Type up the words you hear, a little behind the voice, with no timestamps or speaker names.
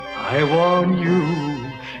I warn you,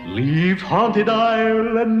 leave Haunted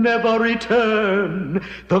Isle and never return.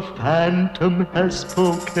 The Phantom has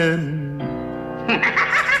spoken.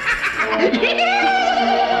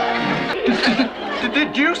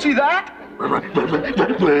 Did you see that?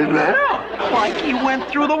 Like he went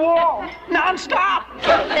through the wall, non-stop.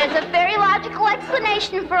 There's a very logical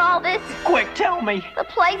explanation for all this. Quick, tell me. The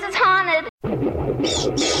place is haunted.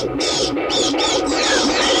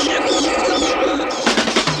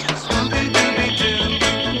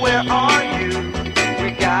 Scooby-Doo, where are you?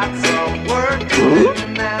 We got some work to do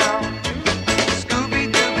now.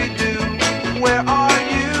 Scooby-Doo, where are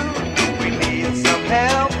you? We need some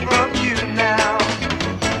help from you now.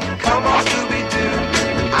 Come on, Scooby-Doo,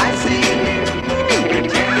 I see you.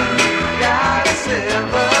 Pretending you got a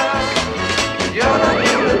silver. You're not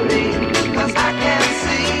here with me, 'cause I can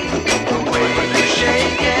see the way you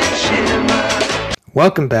shake and shimmer.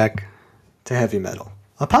 Welcome back to Heavy Metal,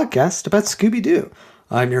 a podcast about Scooby-Doo.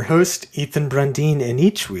 I'm your host, Ethan Brundine, and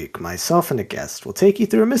each week, myself and a guest will take you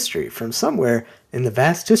through a mystery from somewhere in the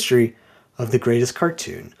vast history of the greatest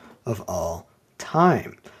cartoon of all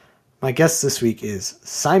time. My guest this week is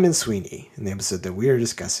Simon Sweeney, and the episode that we are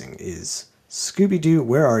discussing is Scooby-Doo,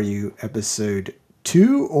 Where Are You? Episode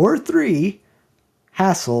 2 or 3,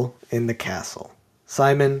 Hassle in the Castle.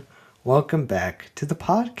 Simon, welcome back to the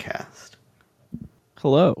podcast.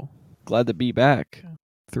 Hello. Glad to be back.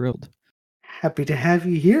 Thrilled. Happy to have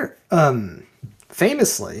you here.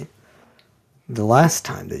 Famously, the last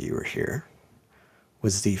time that you were here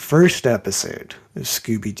was the first episode of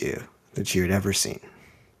Scooby-Doo that you had ever seen.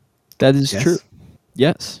 That is Yes? true.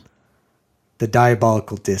 Yes. The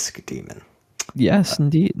Diabolical Disc Demon. Yes,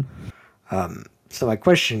 indeed. So my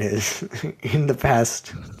question is, in the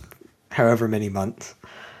past however many months,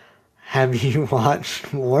 have you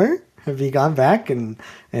watched more? Have you gone back and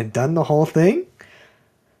done the whole thing?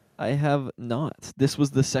 I have not. This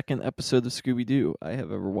was the second episode of Scooby-Doo I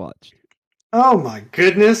have ever watched. Oh my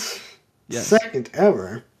goodness. Yes. Second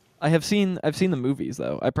ever. I've seen the movies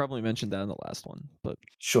though. I probably mentioned that in the last one, but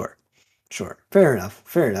Sure. Fair enough.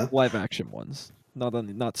 live action ones. Not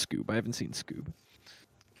Scoob. I haven't seen Scoob.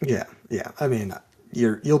 Yeah. I mean,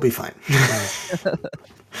 you'll be fine.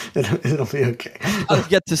 it'll be okay. I'll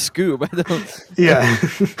get to Scoob. I don't. Yeah.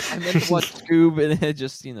 I meant to watch Scoob, and it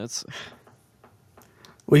just it's.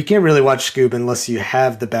 Well, you can't really watch Scoob unless you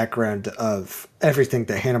have the background of everything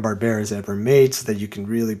that Hanna-Barbera has ever made, so that you can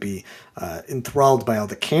really be enthralled by all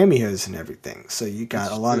the cameos and everything. So you got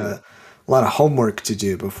a lot of homework to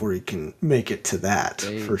do before you can make it to that,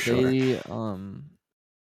 for sure.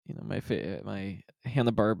 My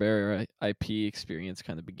Hanna-Barbera IP experience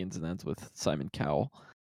kind of begins and ends with Simon Cowell.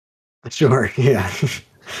 Sure, yeah.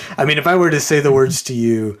 I mean, if I were to say the words to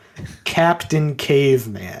you, Captain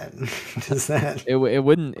Caveman, does that? It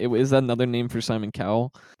wouldn't. Is that another name for Simon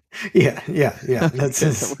Cowell? Yeah. That's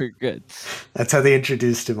his. We're good. That's how they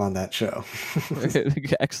introduced him on that show.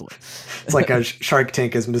 Excellent. It's like a Shark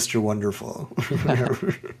Tank as Mr. Wonderful.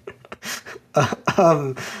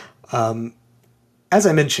 As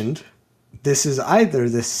I mentioned, this is either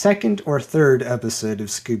the second or third episode of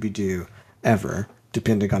Scooby-Doo ever,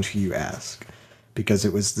 depending on who you ask, because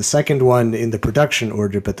it was the second one in the production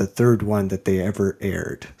order, but the third one that they ever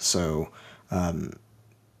aired. So,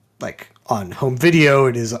 like on home video,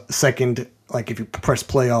 it is second. Like if you press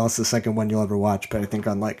play all, it's the second one you'll ever watch. But I think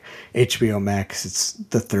on like HBO Max, it's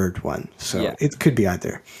the third one. So yeah. It could be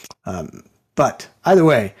either. But either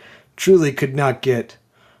way, truly could not get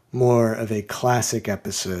more of a classic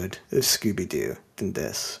episode of Scooby-Doo than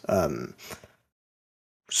this.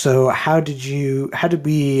 So how did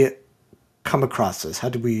we come across this? How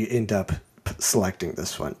did we end up selecting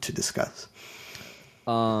this one to discuss?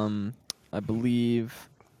 I believe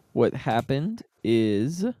what happened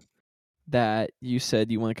is that you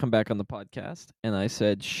said you want to come back on the podcast, and I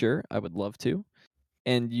said, sure, I would love to.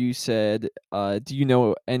 And you said, do you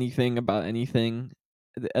know anything about anything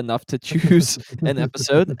enough to choose an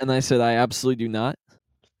episode? And I said, I absolutely do not.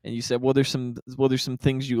 And you said, well, there's some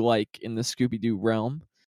things you like in the Scooby-Doo realm.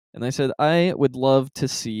 And I said, I would love to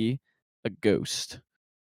see a ghost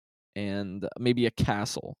and maybe a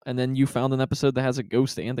castle. And then you found an episode that has a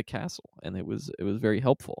ghost and a castle, and it was very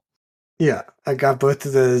helpful. Yeah, I got both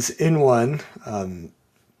of those in one.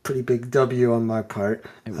 Pretty big W on my part.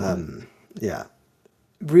 Yeah.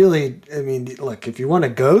 Really, I mean, look, if you want a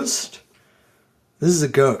ghost, this is a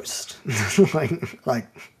ghost. like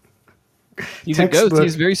he's a ghost.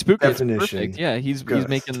 He's very spooky. Definition. It's perfect. Yeah, he's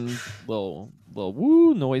making little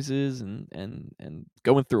woo noises and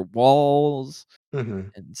going through walls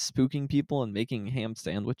and spooking people and making ham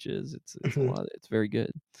sandwiches. It's a lot. It's very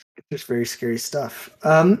good. Just very scary stuff.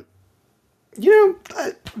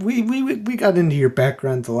 We got into your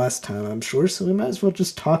background the last time, I'm sure, so we might as well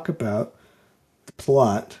just talk about the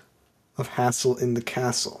plot of Hassel in the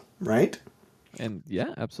Castle, right? And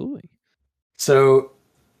yeah, absolutely. So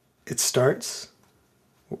it starts.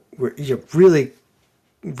 Really,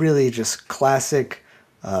 really just classic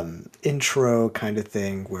intro kind of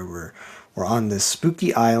thing where we're on this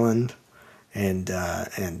spooky island, and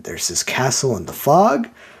there's this castle in the fog,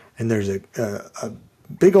 and there's a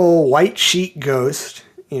big old white sheet ghost.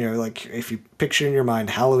 Like if you picture in your mind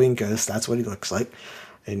Halloween ghost, that's what he looks like,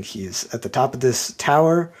 and he's at the top of this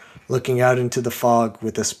tower, looking out into the fog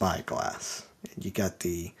with a spyglass. And you got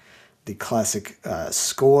the classic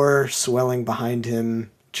score swelling behind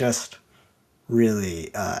him, just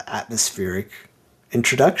really atmospheric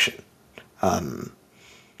introduction. I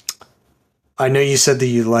know you said that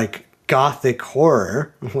you like gothic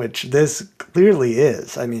horror, which this clearly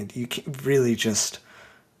is. I mean, you can really just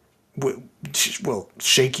will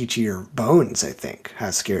shake you to your bones, I think,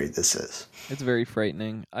 how scary this is. It's very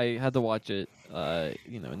frightening. I had to watch it,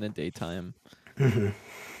 in the daytime. And,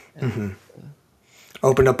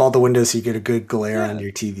 Open up all the windows so you get a good glare on Yeah.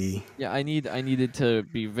 your TV. yeah, I needed to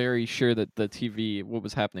be very sure that the TV, what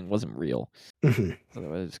was happening, wasn't real. Otherwise,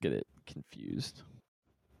 I just get it confused.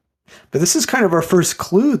 But this is kind of our first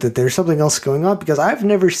clue that there's something else going on, because I've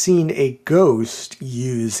never seen a ghost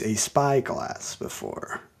use a spyglass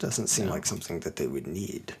before. Doesn't seem like something that they would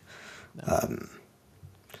need. No.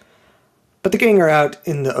 But the gang are out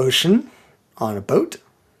in the ocean on a boat,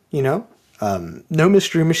 no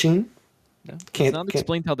mystery machine. No. Can't- It's not can't-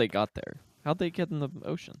 explained how they got there. How'd they get in the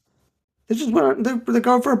ocean? They just they're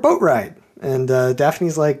going for a boat ride. And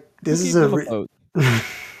Daphne's like, this Who is gave a... them a boat?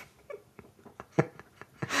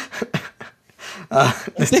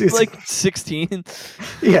 this It's is, like 16.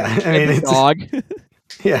 yeah, I mean, And a it's... dog.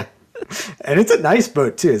 Yeah. And it's a nice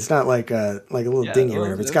boat, too. It's not like a little Yeah, dinghy or well,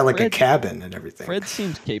 whatever. It's got like a Fred- cabin and everything. Fred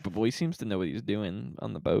seems capable. He seems to know what he's doing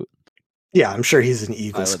on the boat. Yeah, I'm sure he's an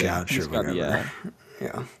Eagle Piloting. Scout or He's got- whatever.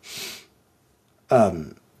 Yeah.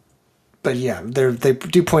 But yeah, they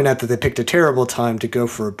do point out that they picked a terrible time to go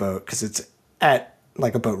for a boat, because it's at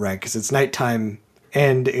like a boat ride, because it's nighttime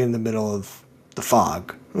and in the middle of the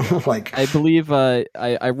fog. Like, I believe I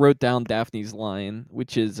wrote down Daphne's line,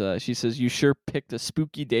 which is she says, "You sure picked a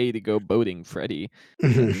spooky day to go boating, Freddie."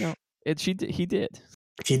 And, he did.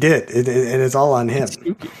 he did, and it's all on him. It's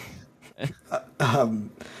spooky.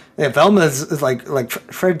 Yeah, Velma's like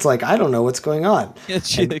Fred's like, I don't know what's going on. Yeah,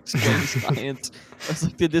 she explains science. I was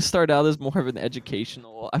like, did this start out as more of an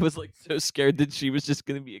educational? I was like so scared that she was just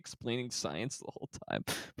going to be explaining science the whole time,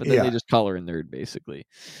 but then Yeah. they just call her a nerd, basically.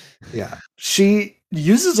 Yeah, she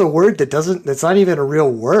uses a word that's not even a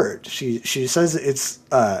real word. She says it's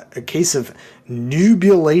a case of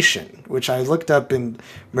nubulation, which I looked up in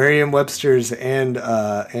Merriam-Webster's and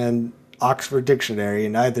Oxford Dictionary,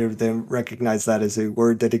 and neither of them recognize that as a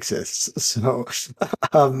word that exists. So,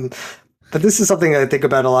 but this is something I think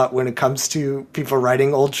about a lot when it comes to people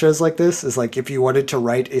writing old shows like this. Is like, if you wanted to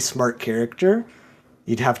write a smart character,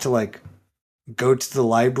 you'd have to like go to the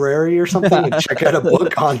library or something and check out a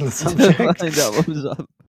book on the subject. Find out what was up.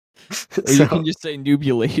 Or you can just say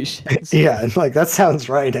nubulations. Yeah, and like that sounds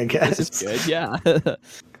right, I guess. This is good, yeah.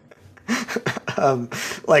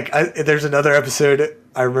 There's another episode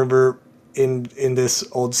I remember in this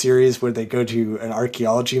old series where they go to an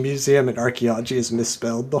archaeology museum, and archaeology is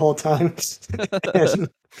misspelled the whole time. And it's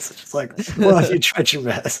just like, well, you tried your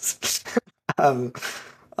best.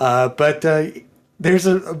 But there's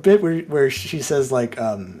a bit where she says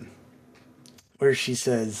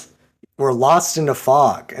we're lost in a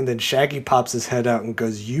fog, and then Shaggy pops his head out and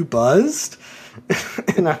goes, "You buzzed?"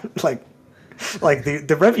 And I'm like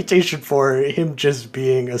the reputation for him just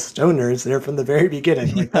being a stoner is there from the very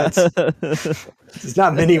beginning. Like, there's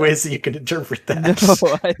not many ways that you can interpret that. No,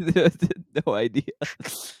 I had no idea.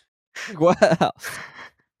 Wow.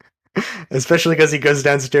 Especially because he goes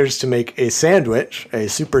downstairs to make a sandwich, a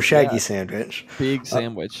super Shaggy Yeah. sandwich. Big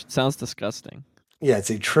sandwich. Sounds disgusting. Yeah,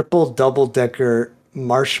 it's a triple double-decker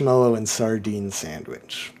marshmallow and sardine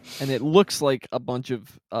sandwich. And it looks like a bunch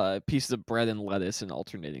of pieces of bread and lettuce in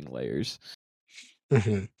alternating layers.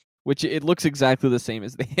 Mhm. Which it looks exactly the same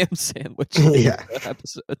as the ham sandwich in Yeah. the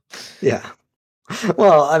episode. Yeah.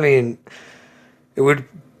 Well, I mean, it would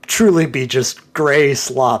truly be just gray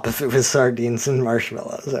slop if it was sardines and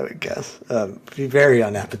marshmallows, I would guess. It'd be very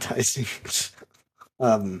unappetizing.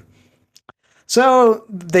 So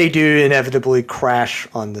they do inevitably crash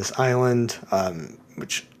on this island,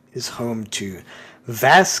 which is home to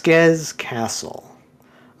Vasquez Castle,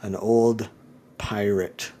 an old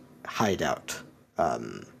pirate hideout.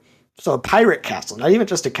 So a pirate castle, not even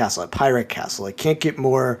just a castle, a pirate castle. It can't get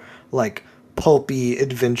more like pulpy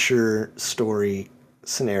adventure story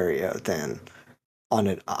scenario than on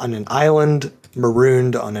an island,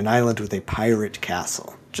 marooned on an island with a pirate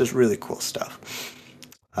castle. Just really cool stuff.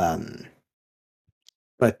 But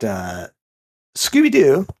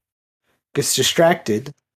Scooby-Doo gets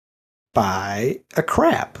distracted by a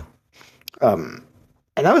crab. And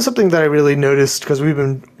that was something that I really noticed because we've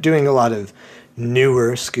been doing a lot of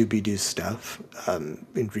newer Scooby-Doo stuff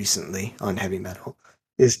recently on Heavy Metal,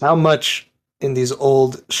 is how much in these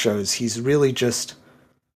old shows he's really just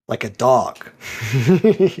like a dog.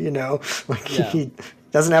 Like Yeah. he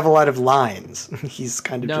doesn't have a lot of lines. He's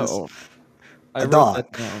kind of just No, I a wrote dog.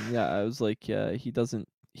 that down. Yeah, I was like, yeah, he doesn't.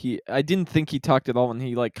 I didn't think he talked at all, and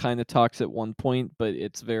he like kind of talks at one point, but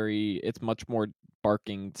it's much more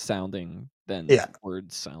barking sounding than Yeah.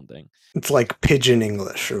 words sounding. It's like pigeon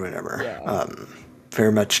English or whatever. Yeah.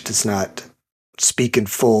 Very much does not speak in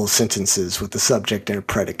full sentences with the subject and a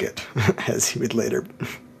predicate, as he would later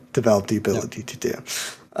develop the ability to do.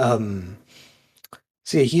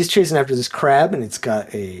 So yeah, he's chasing after this crab, and it's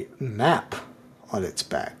got a map on its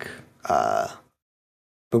back.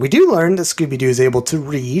 But we do learn that Scooby-Doo is able to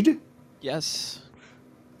read, Yes.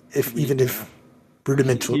 even if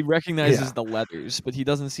rudimental. He recognizes Yeah. the letters, but he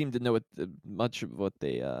doesn't seem to know much of what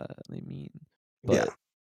they mean. But Yeah.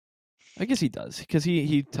 I guess he does, because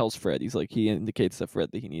he tells Fred, he indicates to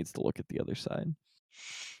Fred that he needs to look at the other side.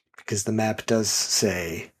 Because the map does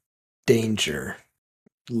say danger,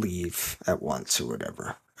 leave at once or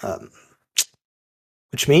whatever.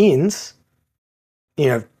 Which means,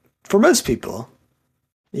 for most people,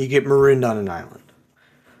 you get marooned on an island.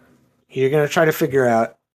 You're going to try to figure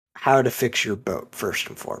out how to fix your boat first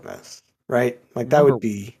and foremost, right? Like that would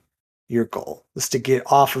be your goal, is to get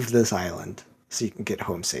off of this island so you can get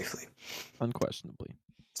home safely. Unquestionably.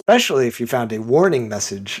 Especially if you found a warning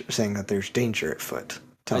message saying that there's danger at foot,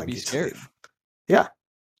 telling I'd be you to scared. leave. Yeah.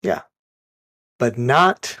 But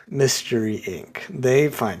not Mystery Inc. They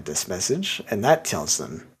find this message, and that tells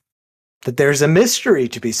them that there's a mystery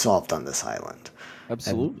to be solved on this island.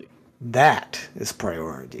 Absolutely. And that is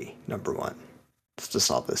priority number one, is to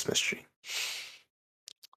solve this mystery.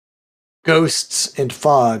 Ghosts and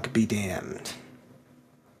fog be damned.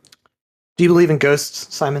 Do you believe in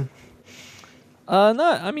ghosts, Simon?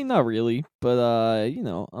 Not really, but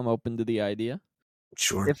I'm open to the idea.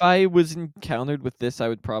 Sure. If I was encountered with this, I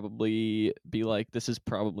would probably be like, this is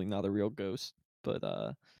probably not a real ghost,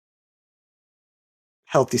 but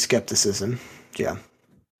Healthy skepticism. Yeah.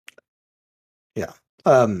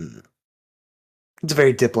 It's a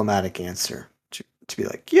very diplomatic answer to be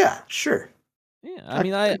like, yeah, sure. yeah, I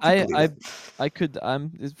believe it. I could.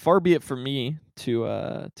 Far be it from me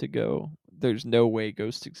to go. There's no way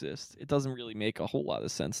ghosts exist. It doesn't really make a whole lot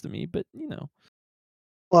of sense to me, but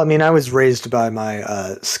Well, I mean, I was raised by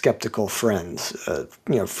my skeptical friends,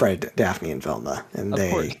 Fred, Daphne, and Velma, and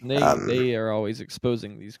of course they are always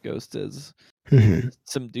exposing these ghosts as Mhm.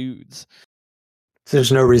 some dudes. So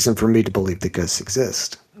there's no reason for me to believe that ghosts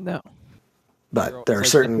exist, No, but there are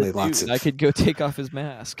It's like, certainly "That's a lots dude. of. I could go take off his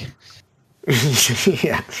mask.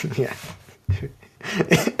 yeah.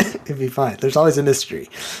 It'd be fine. There's always a mystery.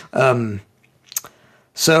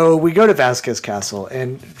 So we go to Vasquez Castle,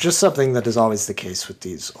 and just something that is always the case with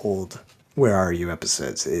these old Where Are You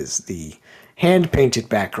episodes is the hand-painted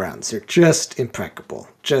backgrounds. They're just impeccable.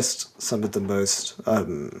 Just some of the most,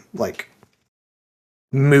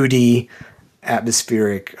 moody,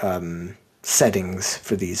 atmospheric settings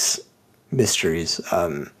for these mysteries.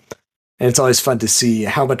 And it's always fun to see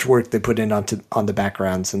how much work they put in on the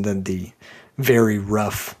backgrounds, and then the very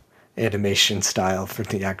rough animation style for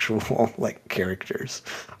the actual characters.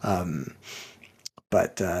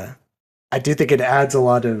 But I do think it adds a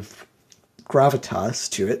lot of gravitas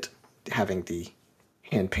to it, having the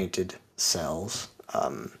hand painted cells.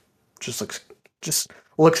 Just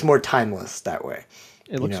looks more timeless that way.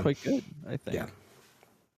 It looks quite good, I think.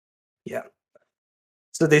 Yeah.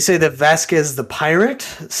 So they say that Vasquez the pirate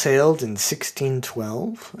sailed in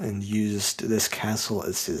 1612 and used this castle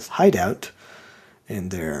as his hideout,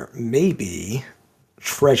 and there may be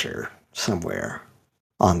treasure somewhere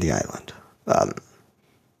on the island,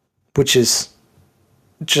 which is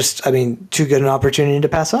just, too good an opportunity to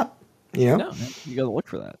pass up. No, man, you gotta look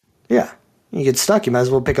for that. Yeah, you get stuck, you might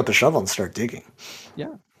as well pick up a shovel and start digging.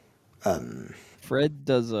 Yeah. Fred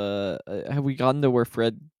does have we gotten to where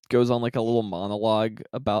Fred goes on like a little monologue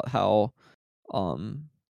about how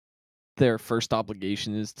their first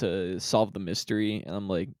obligation is to solve the mystery, and I'm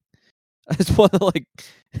like, I just want to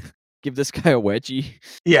give this guy a wedgie.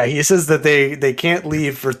 Yeah, he says that they can't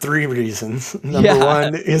leave for 3 reasons. Number Yeah.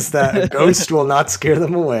 1 is that a ghost will not scare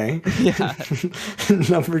them away. Yeah.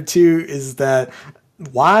 Number 2 is that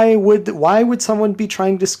why would someone be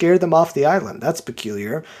trying to scare them off the island? That's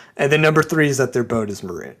peculiar. And then number 3 is that their boat is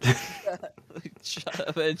marooned. Shut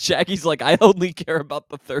up. And Shaggy's like, I only care about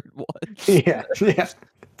the third one. Yeah.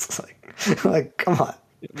 It's like come on.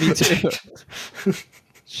 Me too.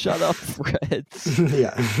 Shut up, Fred.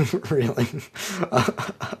 Yeah, really.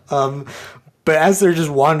 But as they're just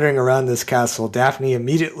wandering around this castle, Daphne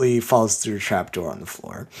immediately falls through a trapdoor on the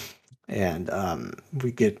floor. And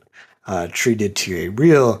we get treated to a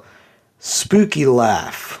real spooky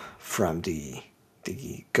laugh from the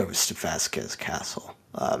ghost of Vasquez Castle,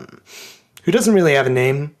 who doesn't really have a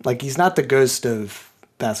name. Like, he's not the ghost of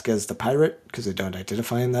Vasquez the pirate, because they don't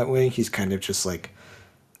identify him that way. He's kind of just like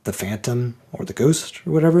the phantom or the ghost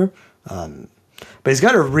or whatever. But he's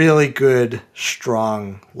got a really good,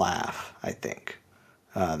 strong laugh, I think.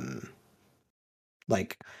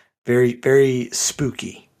 Like, very, very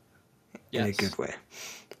spooky in a good way.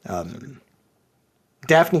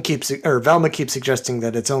 Velma keeps suggesting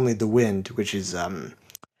that it's only the wind, which is,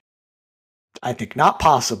 I think, not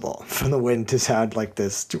possible for the wind to sound like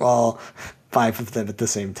this to all 5 of them at the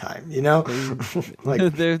same time, you know? Like,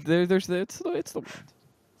 it's the wind.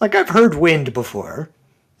 Like, I've heard wind before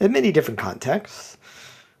in many different contexts.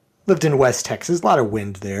 Lived in West Texas, a lot of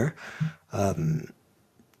wind there.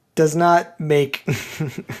 Does not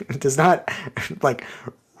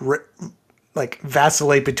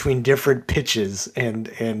vacillate between different pitches and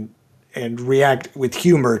react with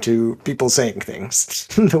humor to people saying things.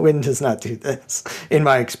 The wind does not do this, in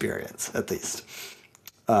my experience, at least.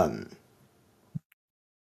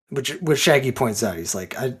 Which Shaggy points out. He's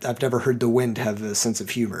like, I've never heard the wind have a sense of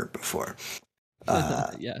humor before.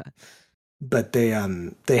 Yeah. But they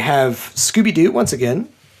have Scooby-Doo, once again,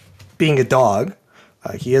 being a dog.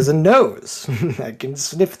 He has a nose that can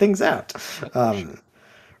sniff things out.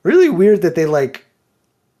 Really weird that they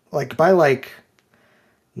by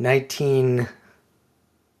 19... Because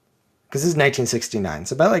this is 1969.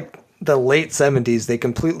 So by the late 70s, they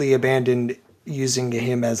completely abandoned using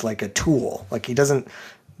him as like a tool. Like,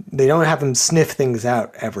 they don't have him sniff things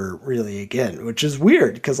out ever really again, which is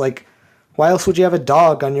weird because, like, why else would you have a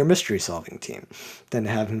dog on your mystery solving team than to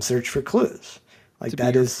have him search for clues? Like,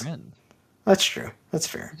 that is friend. That's true. That's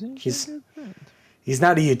fair. He's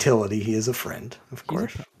not a utility. He is a friend, of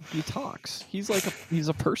course. He talks. He's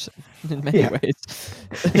a person in many ways.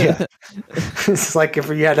 Yeah. It's like if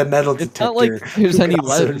you had a metal detector. It's not like there's any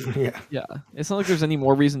Yeah. It's not like there's any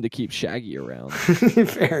more reason to keep Shaggy around.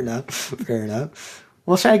 Fair enough.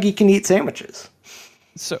 Well, Shaggy can eat sandwiches.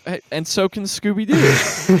 So can Scooby-Doo.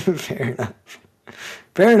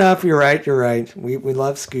 Fair enough. You're right. We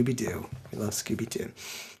love Scooby-Doo.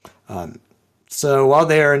 So while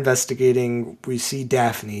they are investigating, we see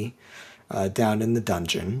Daphne down in the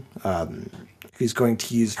dungeon, who's going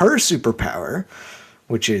to use her superpower,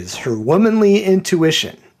 which is her womanly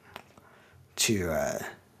intuition, to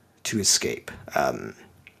escape.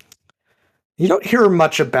 You don't hear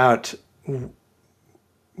much about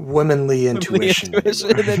womanly intuition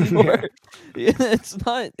anymore. Yeah.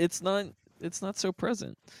 It's not so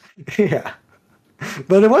present. Yeah,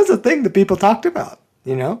 but it was a thing that people talked about,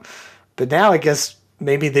 you know. But now I guess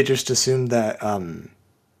maybe they just assume that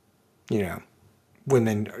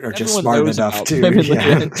women are just smart enough to.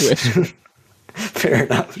 Yeah. Fair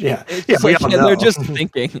enough. Yeah. We all know. They're just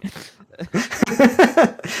thinking.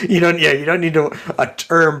 You don't need a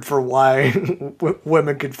term for why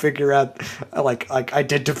women could figure out, like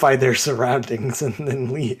identify their surroundings and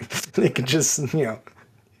then leave. They can just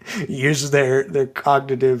use their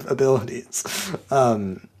cognitive abilities.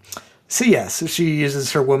 So she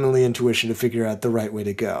uses her womanly intuition to figure out the right way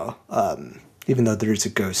to go, even though there's a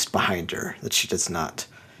ghost behind her that she does not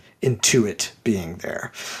intuit being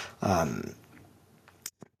there.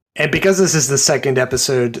 And because this is the second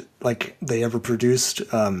episode they ever produced,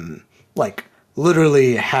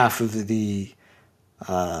 literally half of the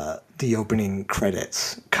opening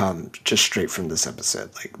credits come just straight from this episode.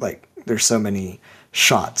 Like there's so many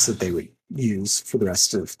shots that they would use for the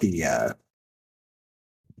rest of the.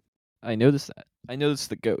 I noticed that. I noticed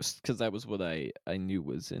the ghost because that was what I knew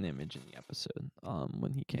was an image in the episode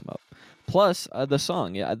when he came up. Plus the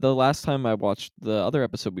song. Yeah, the last time I watched the other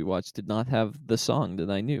episode we watched did not have the song that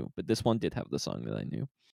I knew, but this one did have the song that I knew.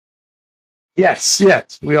 Yes,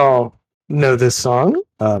 we all know this song.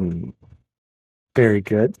 Very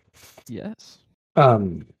good. Yes.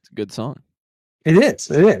 It's a good song. It is.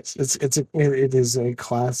 It is a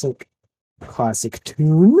classic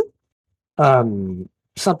tune.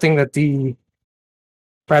 something that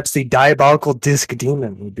perhaps the diabolical disc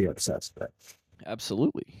demon would be obsessed with.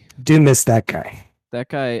 Absolutely. Do miss that guy. That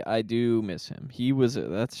guy, I do miss him.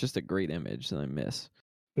 That's just a great image that I miss.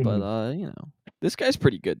 But this guy's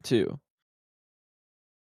pretty good too.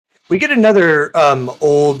 We get another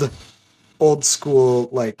old school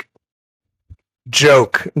like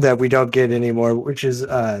joke that we don't get anymore, which is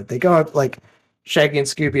they go up, like Shaggy and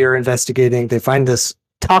Scooby are investigating. They find this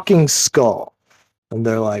talking skull, and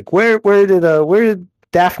they're like, "Where did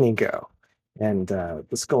Daphne go?" And the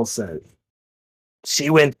skull says, "She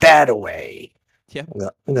went that away." Yeah.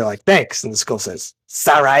 And they're like, "Thanks." And the skull says, "It's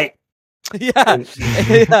all right." Yeah,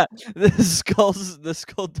 yeah. The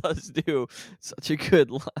skull does do such a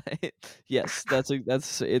good line. Yes,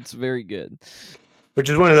 it's very good. Which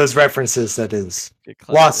is one of those references that is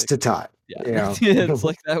lost to time. Yeah, you know? it's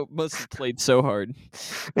like that must have played so hard.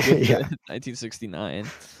 Yeah. 1969.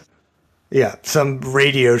 Yeah, some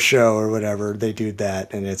radio show or whatever, they do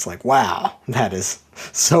that, and it's like, wow, that is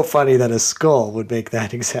so funny that a skull would make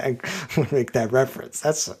that reference.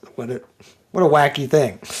 That's what a wacky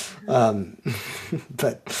thing.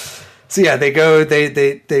 But so yeah,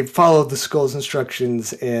 they follow the skull's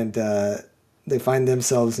instructions, and they find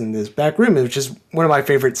themselves in this back room, which is one of my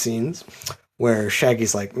favorite scenes, where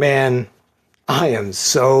Shaggy's like, "Man, I am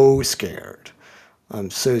so scared. I'm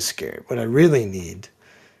so scared. What I really need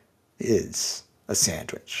is a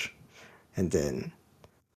sandwich." And then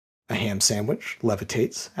a ham sandwich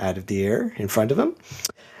levitates out of the air in front of him,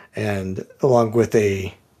 and along with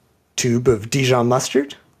a tube of Dijon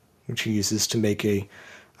mustard, which he uses to make a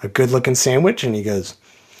good-looking sandwich. And he goes,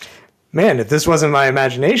 "Man, if this wasn't my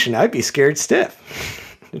imagination, I'd be scared stiff."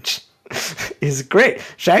 Which is great.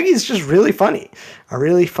 Shaggy's just really funny. A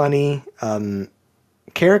really funny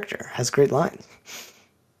character. Has great lines.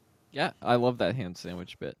 Yeah, I love that ham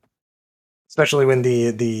sandwich bit. Especially when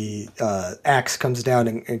the axe comes down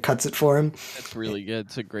and cuts it for him. That's really good.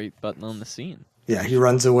 It's a great button on the scene. Yeah, he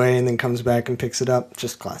runs away and then comes back and picks it up.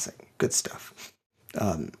 Just classic. Good stuff.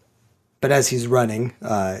 But as he's running,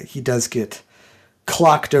 he does get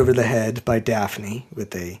clocked over the head by Daphne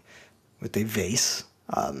with a vase.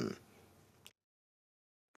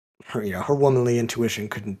 Her womanly intuition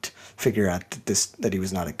couldn't figure out that he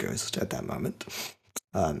was not a ghost at that moment.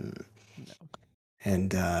 No.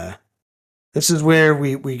 And this is where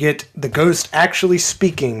we get the ghost actually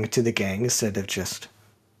speaking to the gang instead of just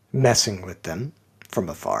messing with them from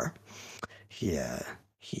afar.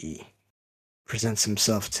 He presents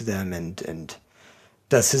himself to them and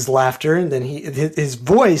does his laughter, and then his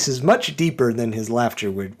voice is much deeper than his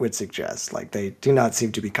laughter would suggest. Like, they do not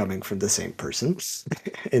seem to be coming from the same person.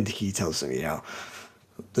 And he tells them,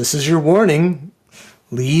 "This is your warning.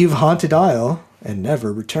 Leave Haunted Isle and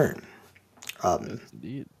never return."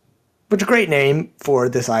 Indeed. Which is a great name for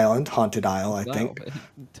this island, Haunted Isle, I think. It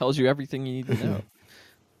tells you everything you need to know.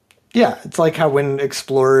 Yeah, it's like how when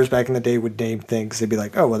explorers back in the day would name things, they'd be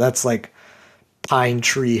like, "Oh, well, that's like Pine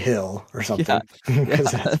Tree Hill or something,"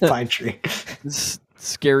 because that's Pine Tree.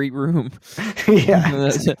 Scary room.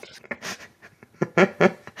 Yeah.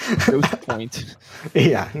 Ghost point.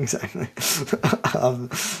 Yeah, exactly.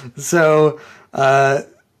 So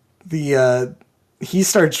he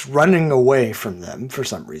starts running away from them for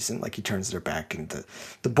some reason. Like, he turns their back, and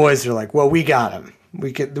the boys are like, "Well, we got him.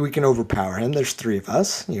 We can overpower him. There's three of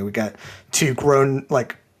us. We got two grown,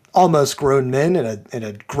 like almost grown men and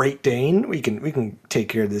a Great Dane. We can take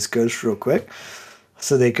care of this ghost real quick."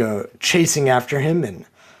 So they go chasing after him and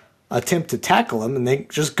attempt to tackle him, and they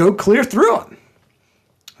just go clear through him.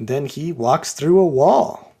 And then he walks through a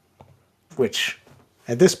wall, which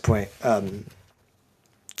at this point,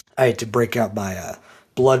 I had to break out my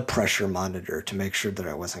blood pressure monitor to make sure that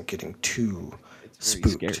I wasn't getting too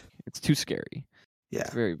spooked. Scary. It's too scary. Yeah.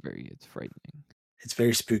 It's very, very, it's frightening. It's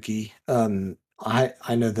very spooky.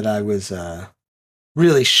 I know that I was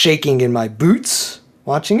really shaking in my boots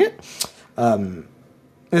watching it.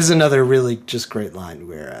 There's another really just great line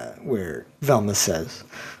where Velma says,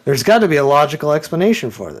 "There's got to be a logical explanation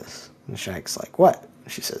for this." And Shag's like, "What?"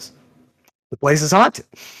 She says, "The place is haunted."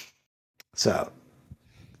 So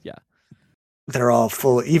yeah, they're all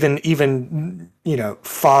full. Even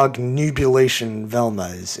fog nebulation Velma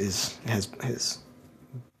has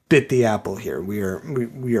bit the apple here. We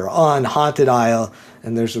are on Haunted Isle,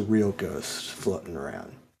 and there's a real ghost floating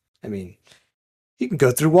around. I mean, you can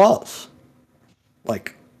go through walls.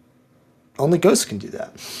 Like, only ghosts can do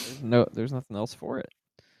that. No, there's nothing else for it.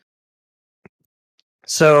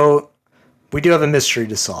 So we do have a mystery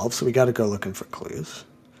to solve, so we got to go looking for clues.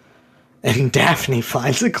 And Daphne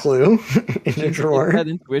finds a clue in a drawer. That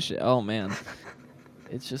intuition. Oh man,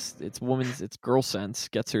 it's girl sense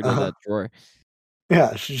gets her to Uh-huh. that drawer.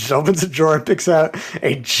 Yeah, she just opens a drawer and picks out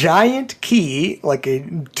a giant key, like a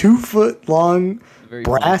 2-foot long Very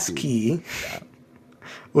brass long key Yeah.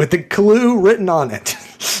 with a clue written on it.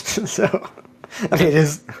 So, I mean, it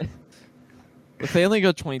is, If they only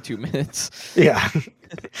go 22 minutes. yeah.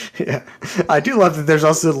 Yeah. I do love that there's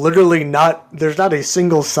also there's not a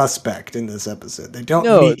single suspect in this episode. They don't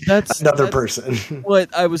No, meet that's another person.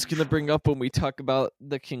 what I was gonna bring up when we talk about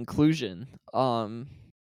the conclusion of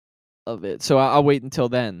it. So I'll wait until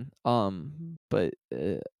then. But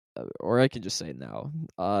or I can just say now.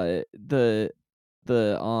 The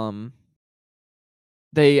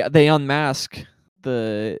they unmask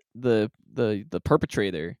the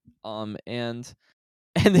perpetrator.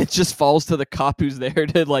 And it just falls to the cop who's there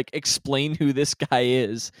to like explain who this guy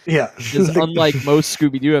is. Yeah. Because unlike most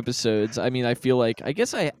Scooby-Doo episodes, I mean, I feel like I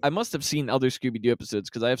guess I must have seen other Scooby-Doo episodes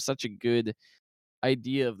because I have such a good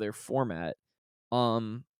idea of their format.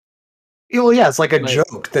 Well, yeah, it's like a But-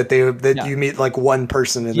 joke that Yeah. you meet like one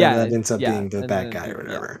person and Yeah, then that ends up yeah, being the and bad then guy or yeah.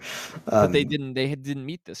 whatever. But they didn't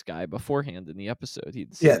meet this guy beforehand in the episode.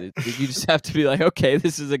 Yeah. You just have to be like, okay,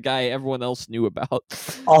 this is a guy everyone else knew about.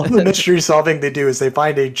 All the mystery solving they do is they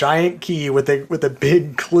find a giant key with a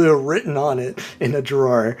big clue written on it in a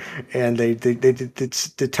drawer, and they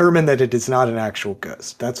determine that it is not an actual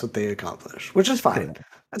ghost. That's what they accomplish, which is fine.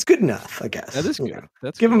 That's good enough, I guess. That is You good. know.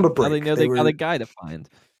 That's Give good. them a Now break. they know they got a guy to find.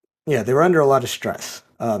 Yeah, they were under a lot of stress.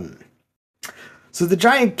 So the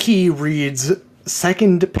giant key reads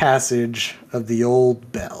second passage of the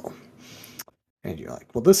old bell. And you're like,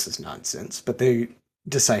 well, this is nonsense. But they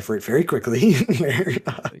decipher it very quickly.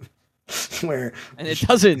 where And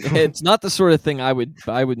it's not the sort of thing I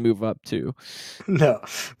would move up to. no.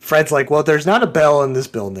 Fred's like, well, there's not a bell in this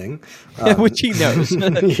building. Which he knows.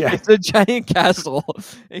 Yeah. It's a giant castle.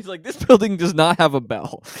 He's like, this building does not have a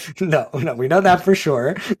bell. No, we know that for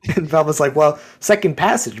sure. And Velma's like, well, second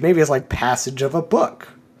passage. Maybe it's like passage of a book.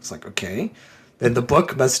 It's like, okay. Then the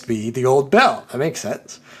book must be the old bell. That makes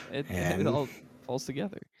sense. It all falls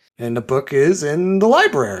together. And the book is in the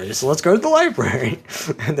library, so let's go to the library.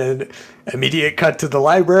 And then immediate cut to the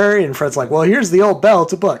library, and Fred's like, well, here's the old bell,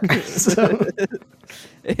 it's a book. So,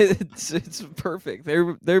 It's perfect.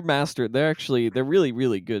 They're mastered. They're really,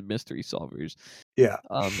 really good mystery solvers. yeah.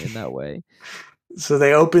 In that way. So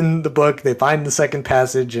they open the book, they find the second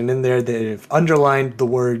passage, and in there they've underlined the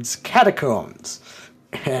words catacombs.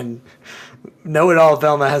 And Know-It-All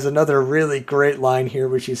Velma has another really great line here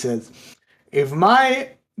where she says, if my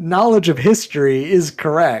knowledge of history is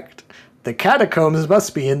correct, the catacombs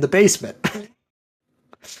must be in the basement.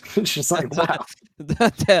 It's just like, wow.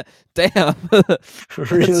 Damn.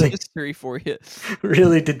 Really? That's history for you.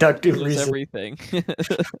 Really deductive Knows reason. everything.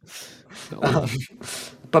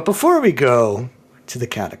 But before we go to the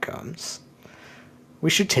catacombs, we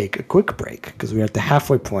should take a quick break because we're at the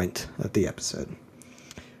halfway point of the episode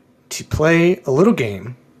to play a little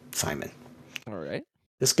game, Simon. All right.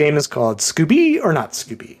 This game is called Scooby or Not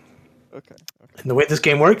Scooby. Okay. And the way this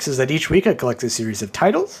game works is that each week I collect a series of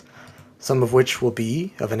titles, some of which will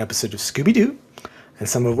be of an episode of Scooby-Doo, and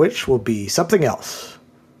some of which will be something else.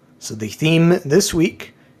 So the theme this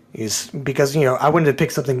week is, because, I wanted to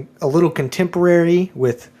pick something a little contemporary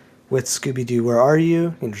with Scooby-Doo, Where Are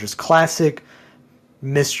You? Just classic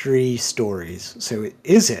mystery stories. So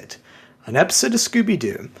is it an episode of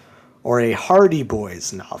Scooby-Doo or a Hardy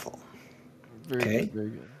Boys novel? Very Okay. good, very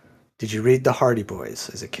good. Did you read the Hardy Boys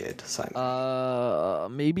as a kid,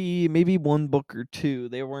 Simon? Maybe one book or two.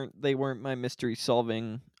 They weren't my mystery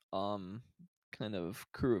solving kind of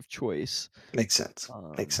crew of choice. Makes sense.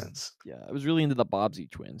 Makes sense. Yeah, I was really into the Bobbsey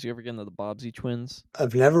twins. You ever get into the Bobbsey twins?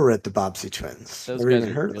 I've never read the Bobbsey twins. Those Never guys even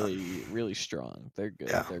are heard of them. really, really strong. They're good.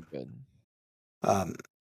 Yeah. They're good.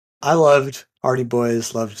 I loved Hardy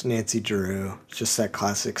Boys, loved Nancy Drew, just that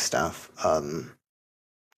classic stuff.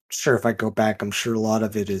 Sure, if I go back, I'm sure a lot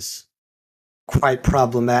of it is quite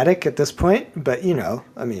problematic at this point, but I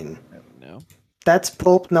don't know. that's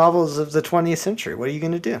pulp novels of the 20th century. What are you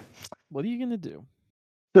going to do? What are you gonna do?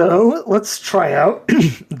 So let's try out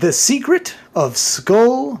The Secret of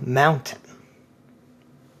Skull Mountain.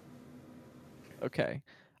 Okay,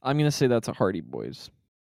 I'm gonna say that's a Hardy Boys.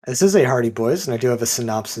 This is a Hardy Boys, and I do have a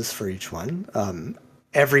synopsis for each one.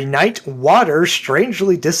 Every night, water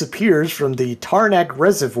strangely disappears from the Tarnac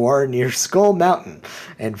Reservoir near Skull Mountain,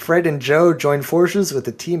 and Fred and Joe join forces with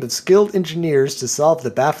a team of skilled engineers to solve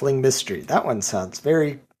the baffling mystery. That one sounds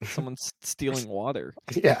very... Someone's stealing water.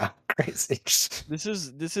 Yeah, crazy. This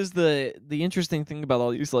is the interesting thing about all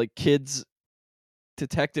these like kids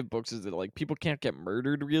detective books is that like people can't get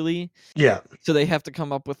murdered really, Yeah. so they have to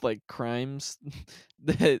come up with like crimes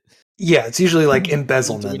that Yeah, it's usually like don't do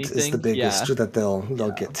embezzlement is the anything. biggest Yeah. that they'll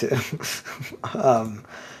get to.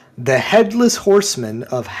 The Headless Horseman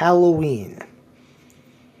of Halloween.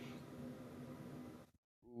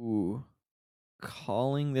 Ooh,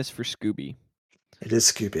 calling this for Scooby. It is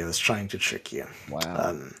Scooby. I was trying to trick you.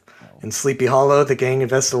 Wow. In Sleepy Hollow, the gang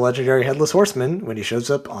invests the legendary Headless Horseman when he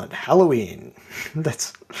shows up on Halloween.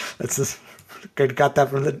 that's got that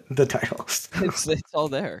from the title. It's all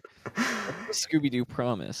there. Scooby-Doo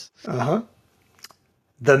promise. Uh-huh.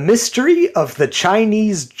 The Mystery of the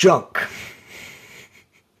Chinese Junk.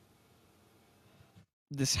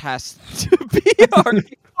 This has to be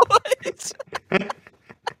Hardy Boys.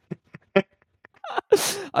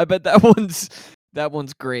 I bet that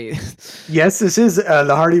one's great. Yes, this is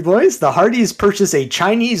the Hardy Boys. The Hardys purchase a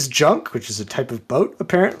Chinese junk, which is a type of boat,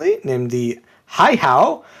 apparently, named the Hai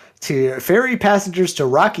Hao, to ferry passengers to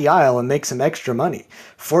Rocky Isle and make some extra money.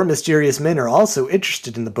 4 mysterious men are also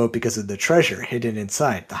interested in the boat because of the treasure hidden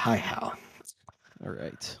inside the Hai Hao. All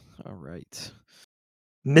right.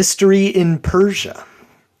 Mystery in Persia.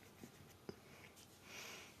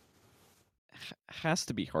 Has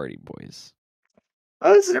to be Hardy Boys.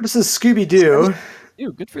 Oh, this is an episode of Scooby-Doo,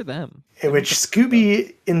 Ew, good for them. in which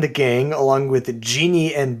Scooby and the gang, along with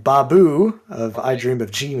Genie and Babu of I Dream of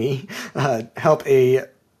Jeannie, help a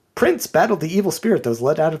prince battle the evil spirit that was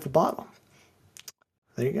let out of the bottle.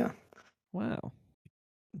 There you go. Wow.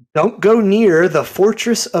 Don't go near the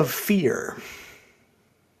Fortress of Fear.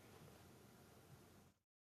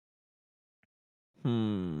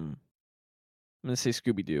 I'm gonna say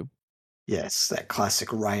Scooby-Doo. Yes, that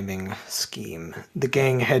classic rhyming scheme. The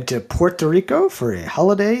gang head to Puerto Rico for a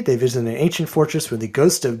holiday. They visit an ancient fortress where the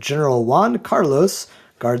ghost of General Juan Carlos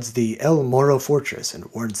guards the El Moro fortress and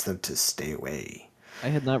warns them to stay away. I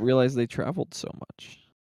had not realized they traveled so much.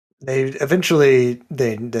 They eventually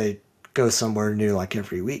they go somewhere new like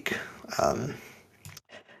every week.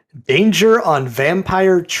 Danger on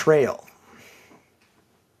Vampire Trail.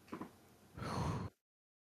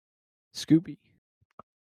 Scooby.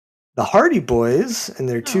 The Hardy Boys and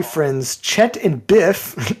their two friends Chet and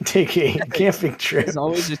Biff take a camping trip. It's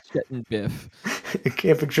always a Chet and Biff. A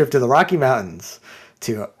camping trip to the Rocky Mountains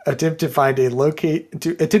to attempt to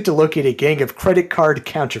locate a gang of credit card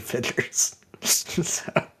counterfeiters.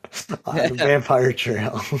 On the Vampire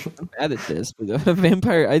Trail. I'm bad at this, but the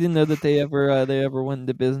vampire. I didn't know that they ever went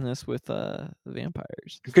into business with the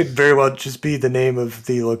vampires. It could very well just be the name of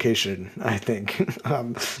the location, I think.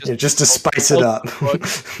 Just to spice it up.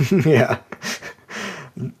 Yeah.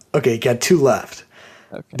 Okay, got 2 left.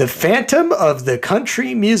 Okay. The Phantom of the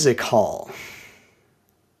Country Music Hall.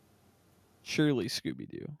 Surely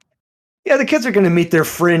Scooby-Doo. Yeah, the kids are going to meet their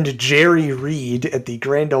friend Jerry Reed at the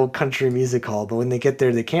Grand Old Country Music Hall, but when they get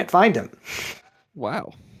there, they can't find him.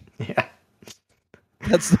 Wow. Yeah.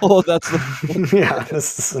 That's the yeah,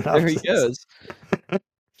 that's the synopsis. There he goes.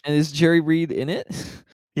 And is Jerry Reed in it?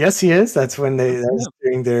 Yes, he is. That's when that's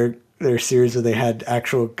during their series where they had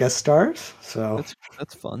actual guest stars. So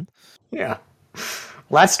that's fun. Yeah.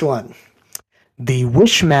 Last one. The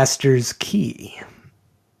Wishmaster's Key.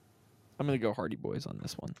 I'm going to go Hardy Boys on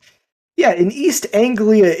this one. Yeah, in East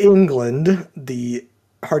Anglia, England, the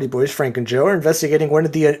Hardy Boys, Frank and Joe, are investigating one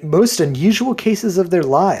of the most unusual cases of their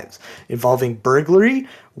lives, involving burglary,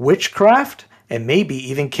 witchcraft, and maybe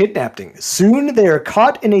even kidnapping. Soon they are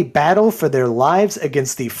caught in a battle for their lives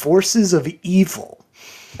against the forces of evil.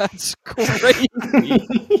 That's crazy.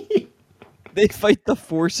 They fight the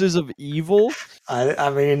forces of evil? I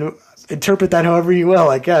mean, interpret that however you will,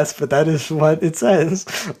 I guess, but that is what it says.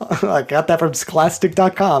 I got that from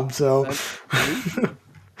scholastic.com, so...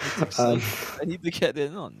 I need to get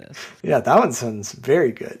in on this. Yeah, that one sounds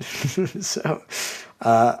very good. So,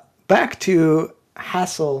 back to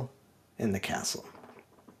Hassel in the Castle.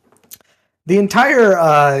 The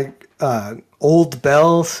entire Old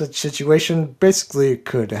Bell situation basically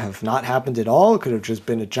could have not happened at all. It could have just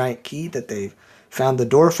been a giant key that they found the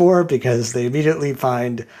door for, because they immediately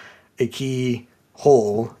find a key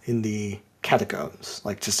hole in the catacombs,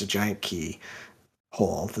 like just a giant key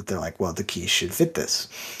hole that they're like, well, the key should fit this.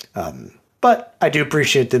 But I do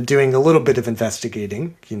appreciate them doing a little bit of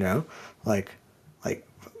investigating, like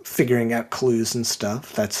figuring out clues and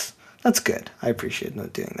stuff. That's good. I appreciate them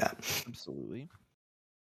doing that. Absolutely.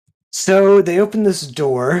 So they open this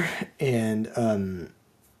door, and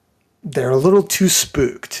they're a little too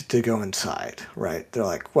spooked to go inside, right? They're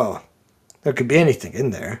like, well, there could be anything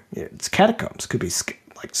in there. It's catacombs. Could be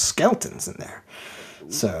like skeletons in there.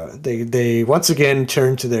 So they once again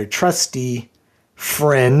turn to their trusty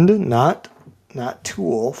friend, not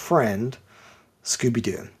tool, friend,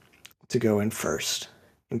 Scooby-Doo, to go in first.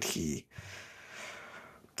 And he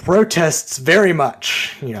protests very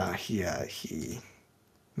much. He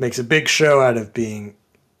makes a big show out of being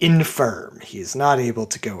infirm. He's not able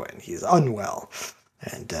to go in. He's unwell.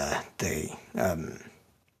 And they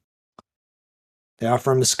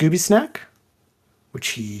offer him a Scooby snack, which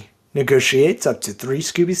he negotiates up to 3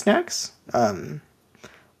 Scooby snacks,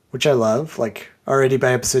 which I love. Like, already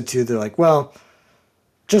by episode 2, they're like, well,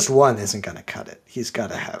 just 1 isn't going to cut it. He's got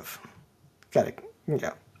to,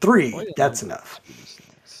 3, that's enough.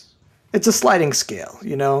 It's a sliding scale,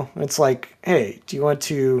 It's like, hey, do you want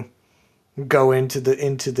to go into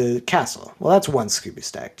the castle? Well, that's 1 Scooby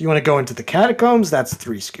snack. Do you want to go into the catacombs? That's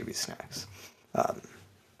 3 Scooby snacks.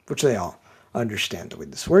 Which they all understand the way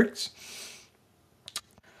this works.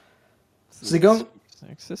 So they go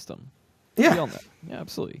snack system. Yeah. We all know. Yeah,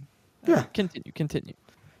 absolutely. Yeah. Continue.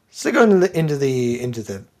 So they go into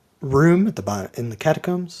the room at the bottom in the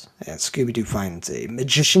catacombs, and Scooby-Doo finds a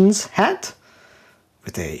magician's hat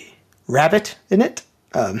with a rabbit in it,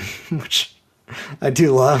 which I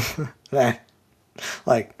do love. That,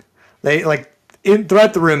 throughout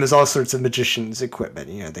the room is all sorts of magician's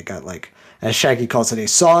equipment. They got, like, as Shaggy calls it, a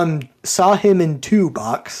saw him in 2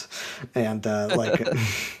 box, and like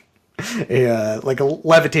a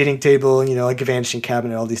levitating table, like a vanishing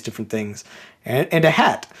cabinet, all these different things, and a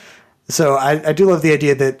hat. So I do love the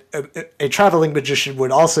idea that a traveling magician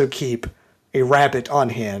would also keep a rabbit on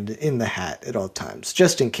hand in the hat at all times,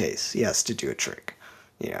 just in case he has to do a trick.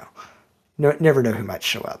 Never know who might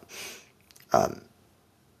show up.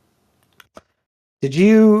 Did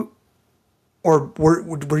you, or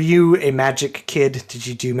were you a magic kid? Did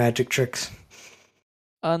you do magic tricks?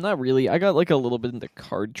 Not really. I got, like, a little bit into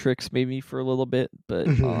card tricks maybe for a little bit, but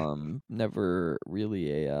never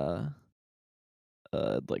really a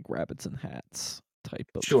like rabbits and hats type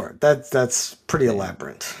of. Sure, that's pretty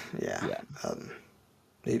elaborate. Yeah.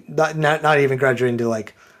 Not even graduating to,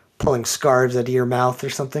 like, pulling scarves out of your mouth or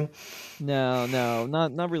something. No,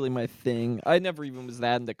 not really my thing. I never even was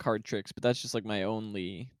that into card tricks, but that's just like my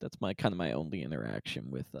only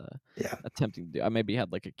interaction with attempting to do. I maybe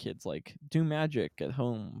had, like, a kid's, like, do magic at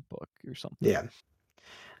home book or something. Yeah.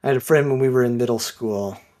 I had a friend when we were in middle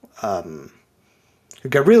school who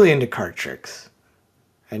got really into card tricks,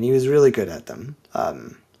 and he was really good at them.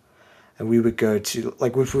 And we would go to,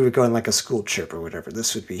 like, if we would go on, like, a school trip or whatever,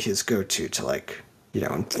 this would be his go-to to, like,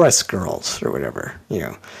 impress girls or whatever.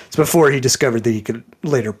 It's before he discovered that he could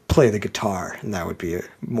later play the guitar, and that would be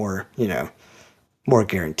more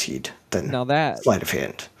guaranteed than sleight of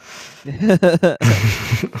hand.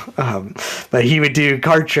 But he would do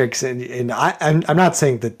card tricks, and I'm not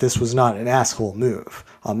saying that this was not an asshole move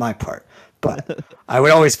on my part, but I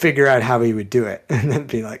would always figure out how he would do it, and then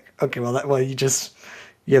be like, okay,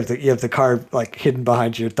 you have the card, like, hidden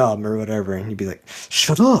behind your thumb or whatever, and you'd be like,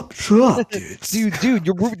 shut up, dude. dude,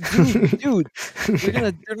 you're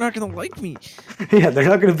not gonna like me. Yeah, they're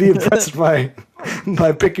not gonna be impressed by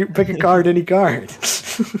pick a card, any card.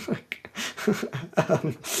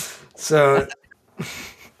 So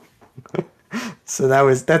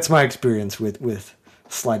that's my experience with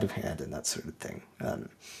sleight of hand and that sort of thing.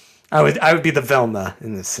 I would be the Velma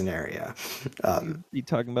in this scenario. You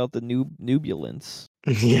talking about the nubulance?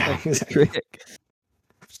 Yeah, exactly.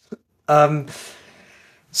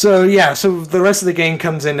 So the rest of the gang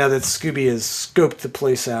comes in now that Scooby has scoped the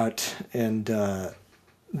place out, and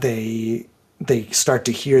they start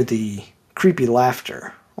to hear the creepy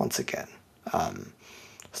laughter once again.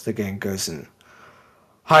 So the gang goes and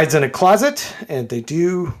hides in a closet, and they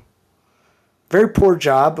do very poor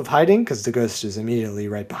job of hiding because the ghost is immediately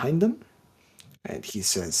right behind them. And he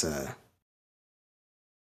says,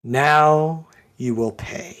 now you will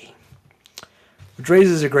pay. Which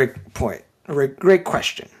raises a great point, a great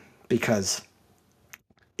question, because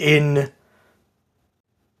in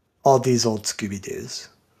all these old Scooby-Doos,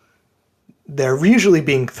 they're usually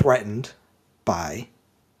being threatened by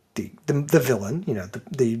the villain,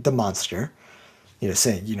 the monster,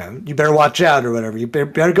 saying, you better watch out or whatever, you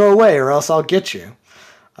better go away or else I'll get you.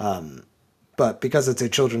 But because it's a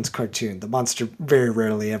children's cartoon, the monster very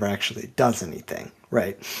rarely ever actually does anything,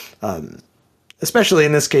 right? Especially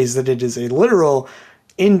in this case, that it is a literal,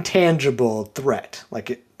 intangible threat.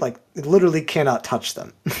 It literally cannot touch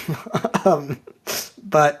them.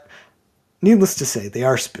 But needless to say, they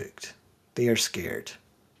are spooked. They are scared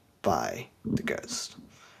by the ghost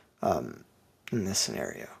in this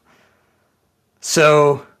scenario.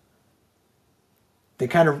 So they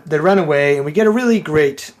run away, and we get a really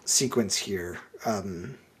great sequence here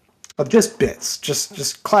of just bits,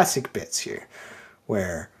 just classic bits here,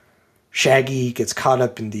 where Shaggy gets caught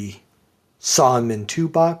up in the saw him in two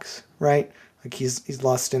box, right? Like he's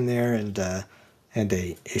lost in there, and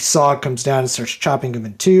a saw comes down and starts chopping him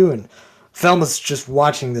in two, and Velma's just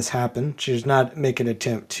watching this happen. She does not make an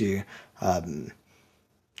attempt to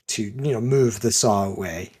move the saw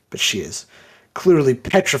away, but she is clearly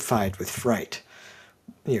petrified with fright.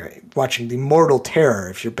 Watching the mortal terror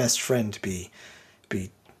of your best friend be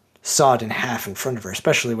sawed in half in front of her,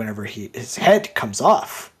 especially whenever his head comes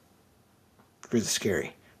off. Really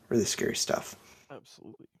scary stuff.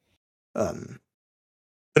 Absolutely. And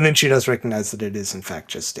then she does recognize that it is in fact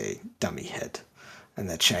just a dummy head, and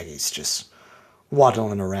that Shaggy's just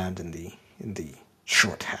waddling around in the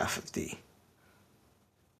short half of the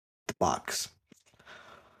box.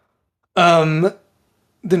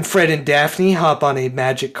 Then Fred and Daphne hop on a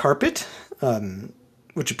magic carpet,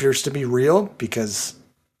 which appears to be real because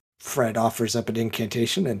Fred offers up an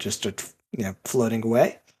incantation and just starts, floating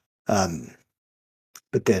away.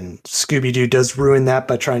 But then Scooby-Doo does ruin that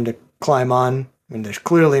by trying to climb on, and there's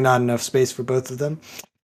clearly not enough space for both of them.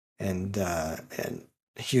 And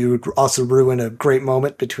he would also ruin a great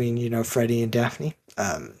moment between, Freddy and Daphne.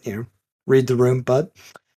 Read the room, bud.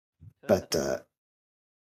 But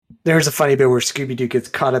there's a funny bit where Scooby-Doo gets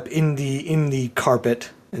caught up in the carpet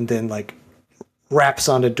and then wraps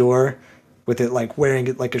on a door with it wearing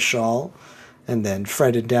it like a shawl, and then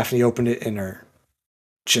Fred and Daphne open it and are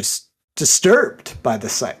just disturbed by the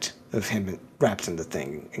sight of him wrapped in the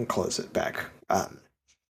thing and close it back.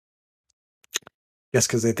 Yes,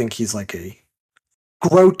 because they think he's like a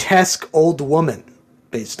grotesque old woman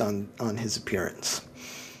based on his appearance.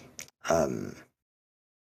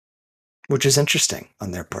 Which is interesting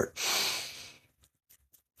on their part.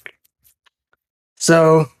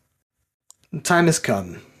 So, time has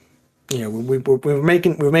come. We're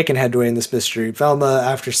making headway in this mystery. Velma,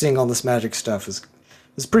 after seeing all this magic stuff, is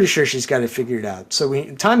pretty sure she's got it figured out. So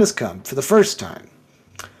time has come, for the first time,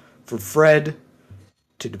 for Fred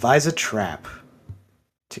to devise a trap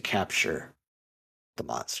to capture the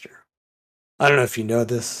monster. I don't know if you know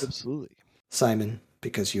this, Absolutely. Simon,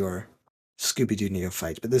 because you're Scooby-Doo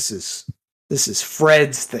neophyte, but this is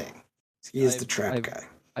Fred's thing. He is the trap guy.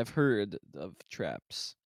 I've heard of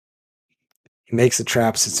traps. He makes the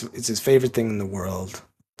traps. It's his favorite thing in the world.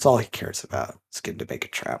 It's all he cares about. It's getting to make a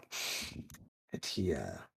trap. And he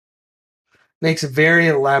makes a very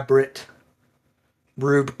elaborate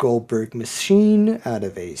Rube Goldberg machine out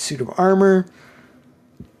of a suit of armor,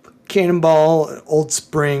 cannonball, an old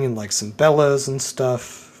spring, and some bellows and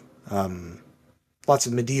stuff. Lots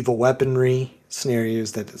of medieval weaponry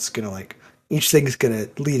scenarios that it's gonna each thing's gonna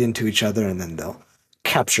lead into each other, and then they'll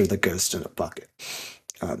capture the ghost in a bucket.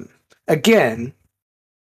 Again,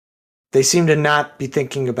 they seem to not be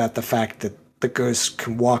thinking about the fact that the ghost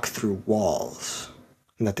can walk through walls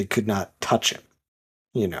and that they could not touch him.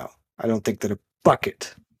 I don't think that a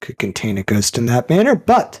bucket could contain a ghost in that manner,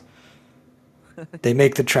 but they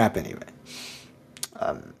make the trap anyway.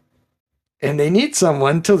 And they need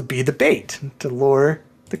someone to be the bait, to lure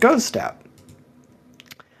the ghost out.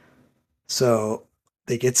 So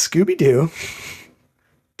they get Scooby-Doo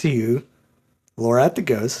to lure out the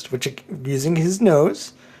ghost, which using his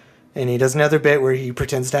nose, and he does another bit where he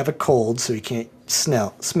pretends to have a cold so he can't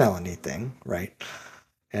smell anything, right?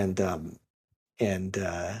 And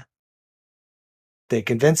they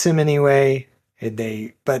convince him anyway,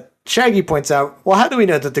 but Shaggy points out, well, how do we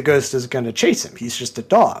know that the ghost is going to chase him? He's just a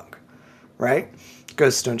dog, right?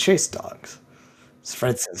 Ghosts don't chase dogs. So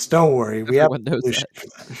Fred says, don't worry, we have a solution for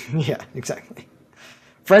that. Yeah, exactly.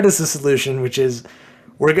 Fred has a solution, which is,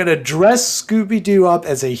 we're going to dress Scooby-Doo up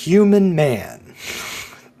as a human man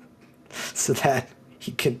so that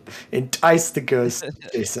he can entice the ghost to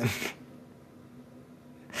chase him.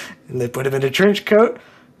 And they put him in a trench coat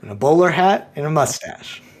and a bowler hat and a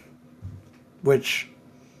mustache, which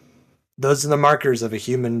those are the markers of a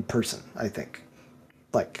human person, I think.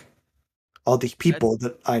 All the people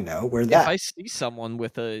that I know wear that. If I see someone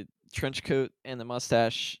with a trench coat and a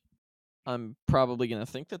mustache, I'm probably going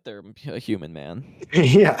to think that they're a human man.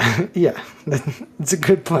 Yeah, that's a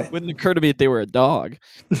good point. Wouldn't occur to me if they were a dog.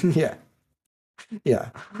 Yeah.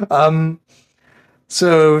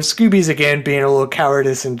 So Scooby's again being a little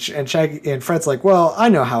cowardice, and Shaggy and Fred's like, well, I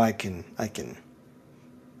know how I can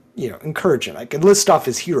encourage him. I can list off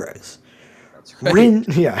his heroes. That's right.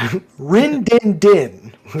 Rin Din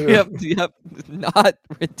Din. Yep. Not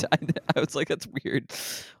Rin Din. I was like, that's weird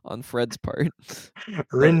on Fred's part.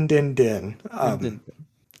 Rin Din Din.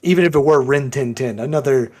 Even if it were Rin Tin Tin,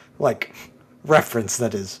 another reference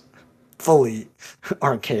that is fully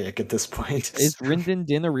archaic at this point. Is Rin Tin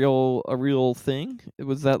Tin a real thing?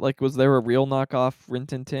 Was there a real knockoff Rin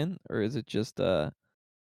Tin Tin, or is it just Well,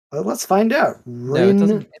 let's find out. No,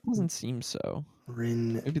 it doesn't seem so.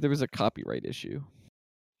 Rin. Maybe there was a copyright issue.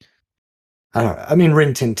 I don't know. I mean,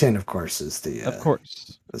 Rin Tin Tin, of course, is the Of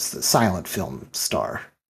course. is the silent film star.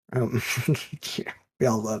 Yeah, we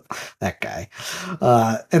all love that guy.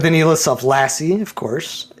 And then he lists off Lassie, of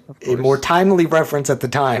course, a more timely reference at the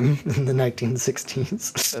time in the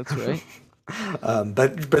 1960s. That's right.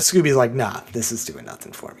 But Scooby's like, nah, this is doing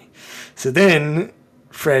nothing for me. So then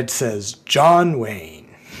Fred says, John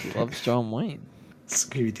Wayne. He loves John Wayne.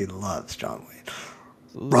 Scooby-Doo loves John Wayne.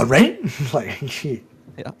 Ron Wayne? Like,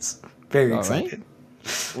 Yeah. Very All excited.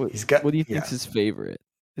 Right. What do you think's his favorite?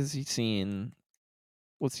 Is he seeing?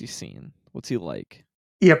 What's he seeing? What's he like?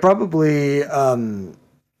 Yeah, probably.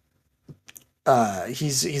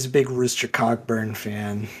 He's a big Rooster Cogburn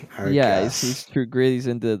fan. He's True Grit. He's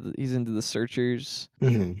into the Searchers.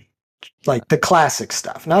 Mm-hmm. Like the classic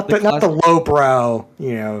stuff, not the lowbrow,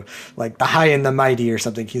 like the High and the Mighty or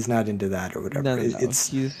something. He's not into that or whatever. No.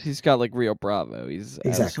 He's got like Rio Bravo. He's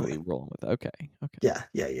absolutely rolling with it. Okay. Yeah.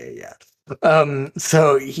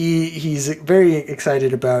 So he's very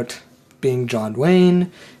excited about being John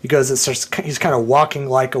Wayne. He goes and he's kind of walking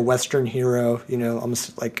like a Western hero,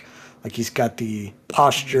 almost like he's got the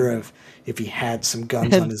posture of if he had some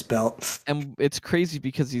guns on his belt. And it's crazy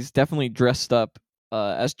because he's definitely dressed up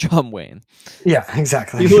as John Wayne. Yeah,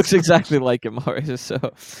 exactly. He looks exactly like him already.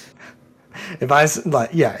 So, in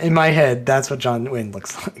my head, that's what John Wayne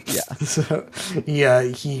looks like. Yeah. So,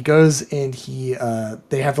 he goes and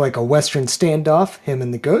they have like a Western standoff, him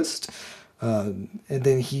and the ghost, and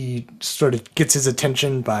then he sort of gets his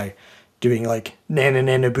attention by doing like nana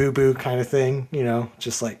nana boo boo kind of thing,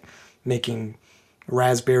 just like making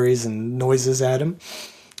raspberries and noises at him.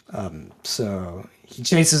 So he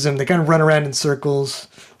chases him. They kind of run around in circles.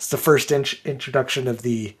 It's the first introduction of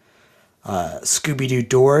the Scooby-Doo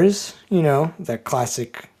doors, that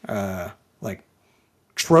classic like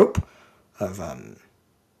trope of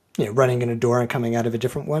running in a door and coming out of a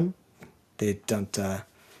different one. They don't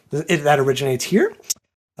that originates here.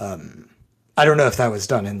 I don't know if that was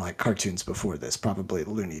done in like cartoons before this, probably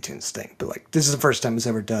the Looney Tunes thing, but like this is the first time it was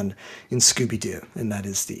ever done in Scooby-Doo, and that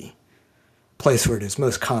is the place where it is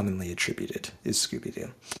most commonly attributed is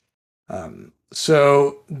Scooby-Doo.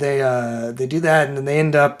 So they do that, and then they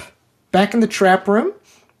end up back in the trap room,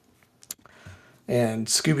 and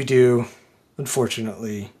Scooby-Doo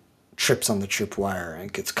unfortunately trips on the tripwire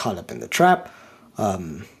and gets caught up in the trap.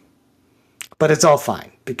 But it's all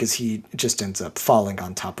fine because he just ends up falling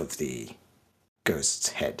on top of the ghost's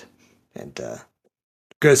head, and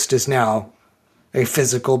Ghost is now a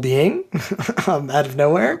physical being out of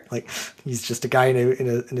nowhere. Like he's just a guy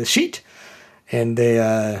in a sheet, and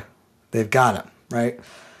they've got him right.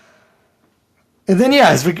 And then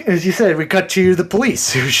as you said, we cut to the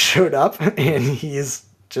police who showed up, and he's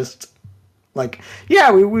just like,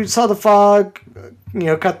 we saw the fog,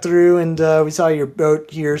 cut through, and we saw your boat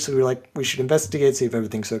here, so we were like, we should investigate, see if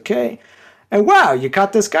everything's okay. And wow, you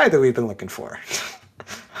caught this guy that we've been looking for.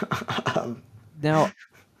 Now,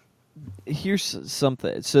 here's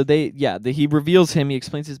something. So he reveals him, he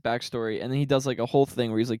explains his backstory, and then he does like a whole thing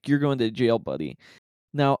where he's like, you're going to jail, buddy.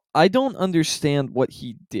 Now, I don't understand what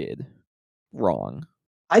he did wrong.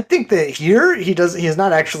 I think that here he has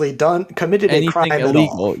not actually committed anything a crime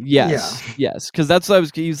illegal. at all. Yes, because that's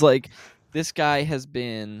what he's like, this guy has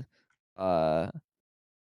been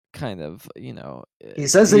kind of, he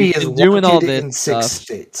says that he is doing all this in 6 stuff.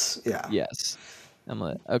 states. Yeah. Yes. I'm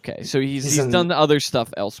like, okay, so he's done other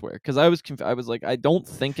stuff elsewhere, because I was like, I don't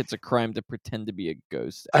think it's a crime to pretend to be a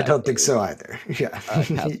ghost. I don't think so either. Yeah.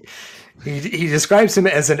 He describes him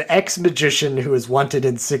as an ex-magician who is wanted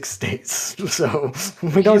in 6 states. So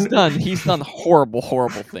he's done horrible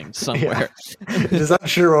things somewhere. Yeah. It is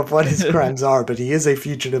unsure of what his crimes are, but he is a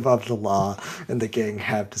fugitive of the law, and the gang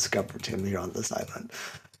have discovered him here on this island.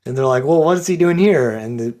 And they're like, well, what is he doing here?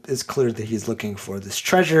 And it's clear that he's looking for this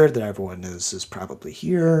treasure that everyone knows is probably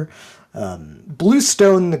here.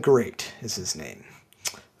 Bluestone the Great is his name.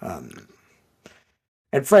 And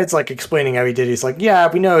Fred's like explaining how he did. He's like,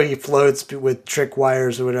 we know he floats with trick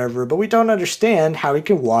wires or whatever, but we don't understand how he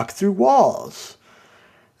can walk through walls.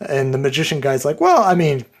 And the magician guy's like, well, I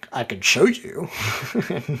mean, I can show you.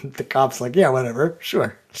 And the cop's like, yeah, whatever,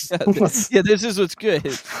 sure. This is what's good.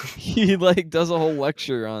 He like does a whole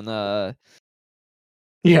lecture on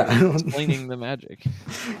explaining the magic.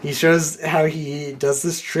 He shows how he does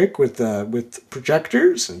this trick with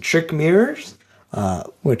projectors and trick mirrors,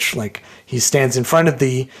 which like he stands in front of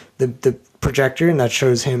the projector, and that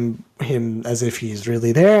shows him as if he's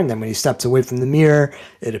really there. And then when he steps away from the mirror,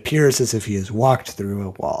 it appears as if he has walked through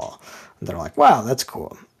a wall. And they're like, wow, that's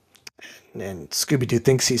cool. And Scooby-Doo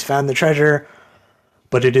thinks he's found the treasure,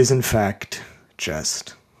 but it is in fact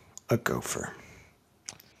just a gopher.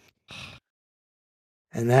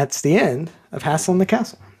 And that's the end of Hassel in the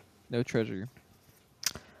Castle. No treasure.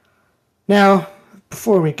 Now,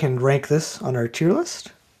 before we can rank this on our tier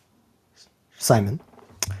list, Simon,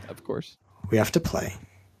 Of course. we have to play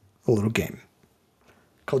a little game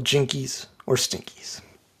called Jinkies or Stinkies.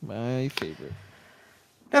 My favorite.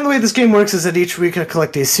 And the way this game works is that each week I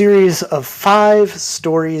collect a series of 5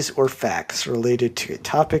 stories or facts related to a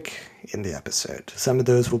topic in the episode. Some of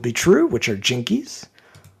those will be true, which are Jinkies,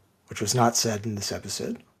 which was not said in this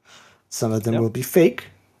episode. Some of them will be fake,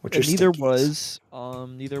 which are neither Stinkies.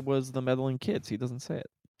 neither was the meddling kids. He doesn't say it.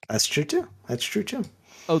 That's true too.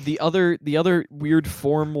 Oh, the other weird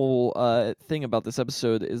formal thing about this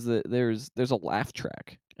episode is that there's a laugh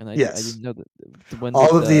track, and I didn't know that when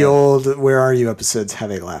all of the old "Where Are You" episodes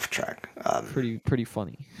have a laugh track. Pretty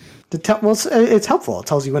funny. It's helpful. It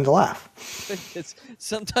tells you when to laugh.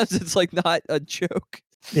 Sometimes it's like not a joke.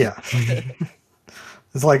 Yeah.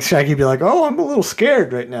 It's like Shaggy be like, "Oh, I'm a little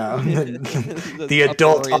scared right now." The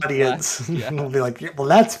adult audience will be like, "Well,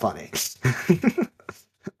 that's funny."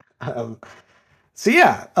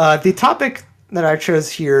 The topic that I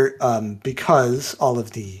chose here, because all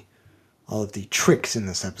of the tricks in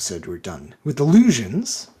this episode were done with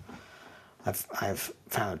illusions. I've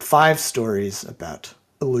found 5 stories about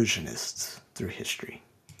illusionists through history.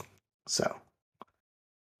 So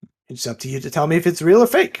it's up to you to tell me if it's real or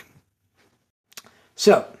fake.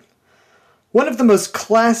 So, one of the most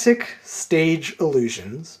classic stage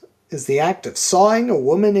illusions is the act of sawing a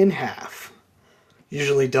woman in half.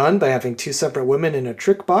 Usually done by having 2 separate women in a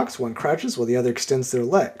trick box, one crouches while the other extends their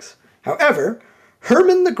legs. However,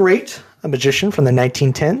 Herman the Great, a magician from the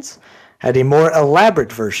 1910s, had a more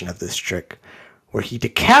elaborate version of this trick, where he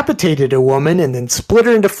decapitated a woman and then split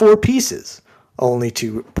her into 4 pieces, only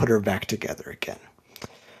to put her back together again.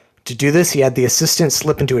 To do this, he had the assistant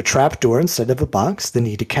slip into a trapdoor instead of a box, then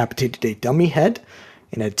he decapitated a dummy head,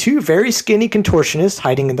 and had 2 very skinny contortionists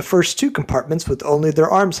hiding in the first 2 compartments with only their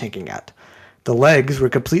arms hanging out. The legs were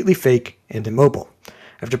completely fake and immobile.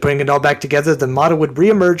 After putting it all back together, the model would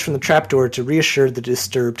re-emerge from the trapdoor to reassure the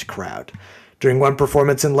disturbed crowd. During one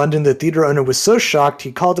performance in London, the theater owner was so shocked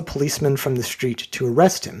he called a policeman from the street to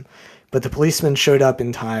arrest him, but the policeman showed up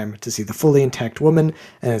in time to see the fully intact woman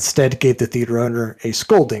and instead gave the theater owner a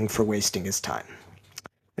scolding for wasting his time.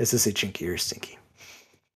 Is this a Jinky or Stinky?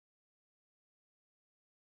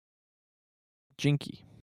 Jinky.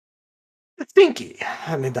 Stinky.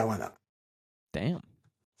 I made that one up. Damn.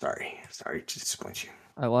 Sorry to disappoint you.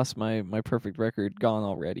 I lost my perfect record gone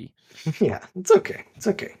already. Yeah, it's okay.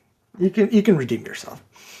 You can redeem yourself.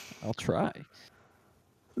 I'll try.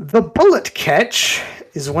 The bullet catch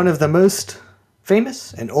is one of the most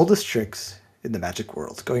famous and oldest tricks in the magic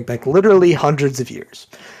world, going back literally hundreds of years.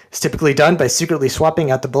 It's typically done by secretly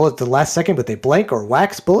swapping out the bullet at the last second with a blank or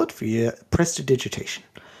wax bullet via prestidigitation.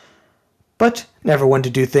 But never one to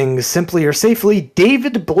do things simply or safely,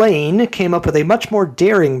 David Blaine came up with a much more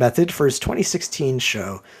daring method for his 2016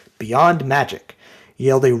 show, Beyond Magic. He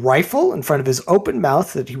held a rifle in front of his open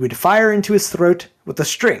mouth that he would fire into his throat with a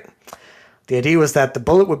string. The idea was that the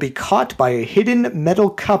bullet would be caught by a hidden metal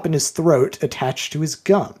cup in his throat attached to his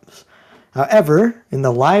gums. However, in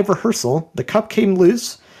the live rehearsal, the cup came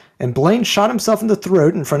loose, and Blaine shot himself in the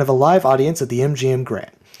throat in front of a live audience at the MGM Grand.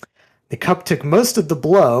 The cup took most of the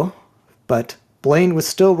blow, but Blaine was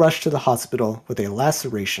still rushed to the hospital with a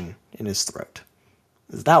laceration in his throat.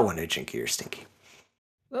 Is that one a Jinky or Stinky?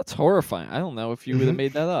 That's horrifying. I don't know if you would have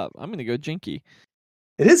made that up. I'm going to go Jinky.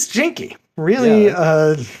 It is Jinky. Really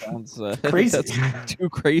Sounds crazy. That's too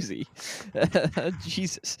crazy.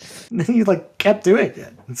 Jesus. And then you kept doing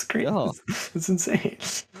it. It's crazy. Yeah. It's insane.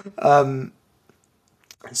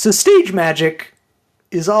 So stage magic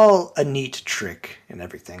is all a neat trick and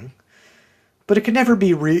everything, but it can never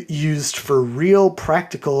be used for real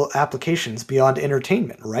practical applications beyond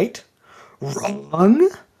entertainment, right? Wrong.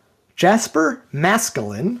 Jasper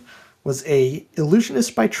Maskelyne was a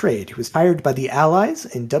illusionist by trade who was hired by the Allies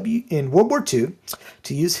in World War II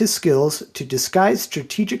to use his skills to disguise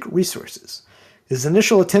strategic resources. His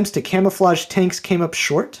initial attempts to camouflage tanks came up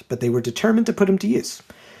short, but they were determined to put him to use.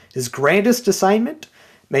 His grandest assignment?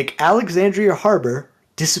 Make Alexandria Harbor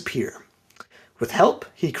disappear. With help,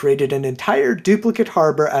 he created an entire duplicate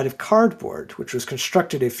harbor out of cardboard, which was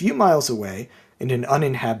constructed a few miles away in an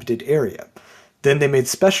uninhabited area. Then they made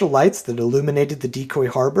special lights that illuminated the decoy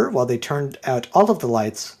harbor while they turned out all of the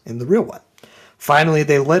lights in the real one. Finally,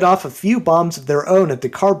 they let off a few bombs of their own at the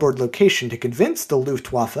cardboard location to convince the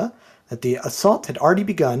Luftwaffe that the assault had already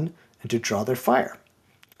begun and to draw their fire.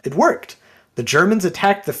 It worked. The Germans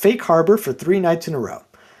attacked the fake harbor for 3 nights in a row.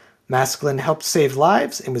 Maskelyne helped save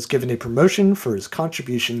lives and was given a promotion for his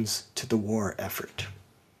contributions to the war effort.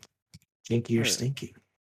 Stinky or stinky?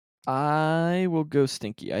 I will go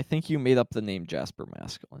stinky. I think you made up the name Jasper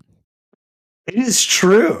Maskelyne. It is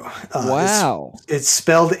true. Wow. It's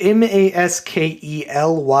spelled Maskelyne.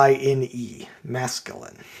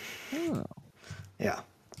 Masculine. Oh. Yeah.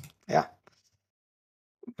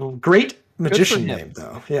 Well, great magician him. name,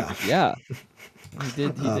 though. Yeah. Yeah. He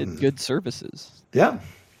did good services Yeah.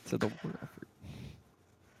 to the war effort.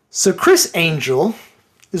 So Chris Angel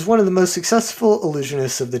is one of the most successful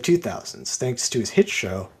illusionists of the 2000s, thanks to his hit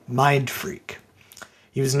show, Mind Freak.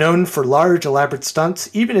 He was known for large, elaborate stunts,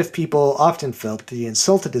 even if people often felt that he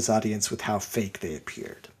insulted his audience with how fake they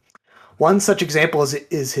appeared. One such example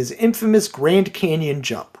is his infamous Grand Canyon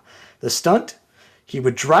jump. The stunt, he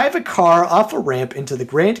would drive a car off a ramp into the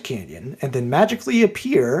Grand Canyon and then magically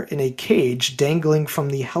appear in a cage dangling from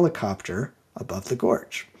the helicopter above the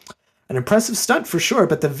gorge. An impressive stunt for sure,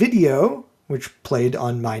 but the video, which played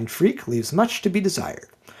on Mind Freak, leaves much to be desired.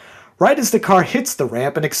 Right as the car hits the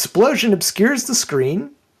ramp, an explosion obscures the screen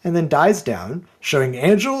and then dies down, showing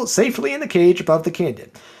Angel safely in the cage above the canyon.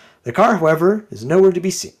 The car, however, is nowhere to be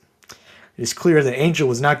seen. It is clear that Angel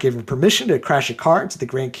was not given permission to crash a car into the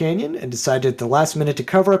Grand Canyon and decided at the last minute to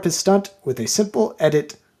cover up his stunt with a simple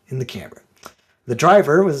edit in the camera. The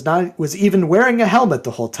driver was even wearing a helmet the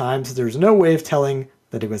whole time, so there was no way of telling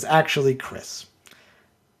that it was actually Chris.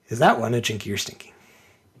 Is that one a jinky or stinky?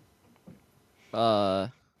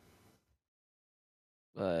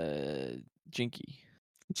 Jinky.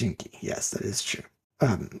 Jinky, yes, that is true.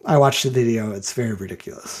 I watched the video. It's very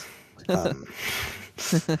ridiculous.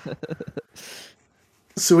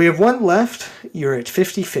 So we have one left. You're at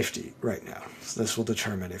 50-50 right now. So this will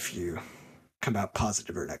determine if you come out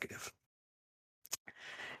positive or negative.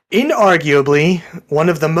 Inarguably, one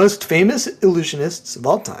of the most famous illusionists of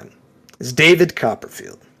all time is David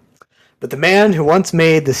Copperfield. But the man who once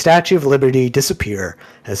made the Statue of Liberty disappear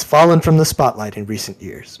has fallen from the spotlight in recent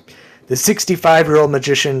years. The 65-year-old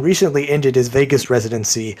magician recently ended his Vegas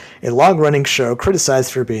residency, a long-running show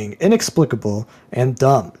criticized for being inexplicable and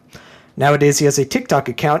dumb. Nowadays, he has a TikTok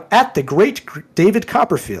account at the Great David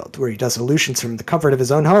Copperfield, where he does illusions from the comfort of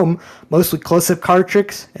his own home, mostly close-up card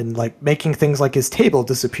tricks, and making things like his table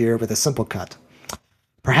disappear with a simple cut.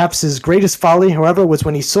 Perhaps his greatest folly, however, was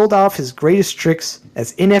when he sold off his greatest tricks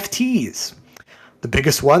as NFTs. The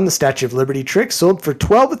biggest one, the Statue of Liberty trick, sold for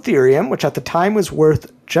 12 Ethereum, which at the time was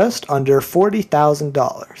worth just under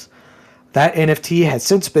 $40,000. That NFT has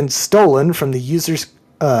since been stolen from the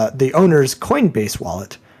owner's Coinbase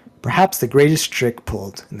wallet. Perhaps the greatest trick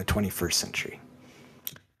pulled in the 21st century.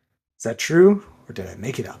 Is that true, or did I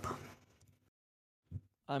make it up?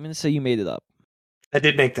 I'm going to say you made it up. I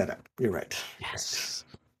did make that up. You're right. Yes.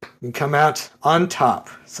 You come out on top.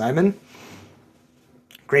 Simon,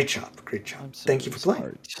 great job. Great job. I'm so Thank you for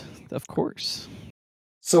playing. smart. Of course.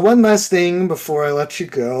 So one last thing before I let you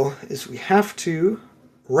go is we have to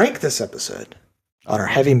rank this episode on our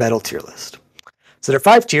heavy metal tier list. So there are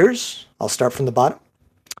 5 tiers. I'll start from the bottom.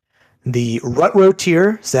 The Rut-Row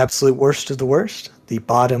tier is the absolute worst of the worst, the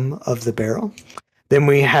bottom of the barrel. Then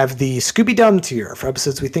we have the Scooby-Dum tier for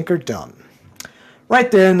episodes we think are dumb. Right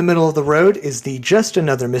there in the middle of the road is the Just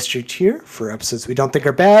Another Mystery tier for episodes we don't think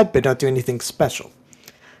are bad but don't do anything special.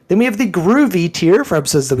 Then we have the Groovy tier for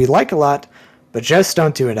episodes that we like a lot but just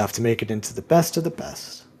don't do enough to make it into the best of the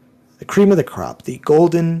best. The cream of the crop, the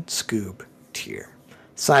Golden Scoob tier.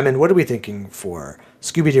 Simon, what are we thinking for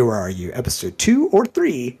Scooby-Doo, Where Are You? Episode 2 or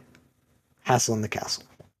 3, Hassle in the Castle?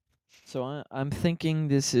 So I'm thinking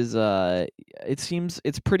this is it seems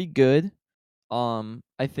it's pretty good.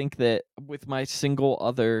 I think that with my single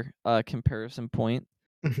other comparison point,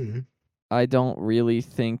 I don't really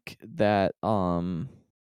think that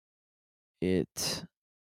it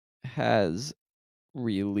has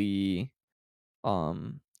really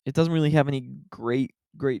it doesn't really have any great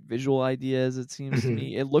visual ideas, it seems to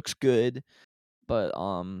me. It looks good, but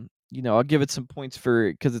I'll give it some points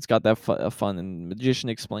because it's got that fun and magician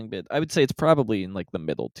explain bit. I would say it's probably in like the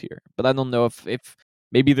middle tier, but I don't know if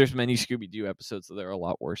maybe there's many Scooby-Doo episodes that are a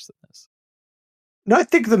lot worse than this. No, I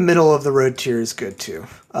think the middle of the road tier is good too.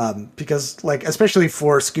 Because especially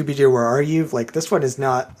for Scooby-Doo, Where Are You? This one is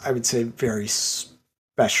not, I would say, very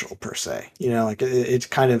special per se. It's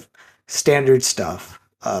kind of standard stuff.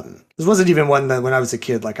 This wasn't even one that when I was a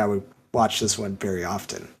kid, I would watch this one very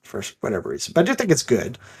often for whatever reason. But I do think it's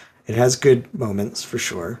good. It has good moments for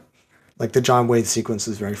sure. Like the John Wayne sequence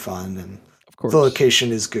is very fun, and Of course. the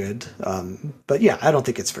location is good. But yeah, I don't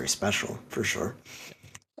think it's very special for sure.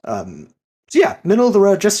 So yeah, middle of the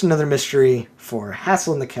road, just another mystery for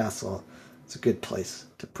Hassle in the Castle. It's a good place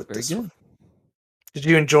to put Very this good. one. Did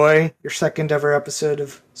you enjoy your second ever episode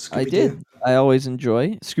of Scooby-Doo? I did. I always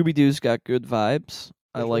enjoy. Scooby-Doo's got good vibes.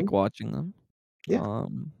 I Mhm. like watching them. Yeah.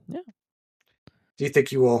 Yeah, Do you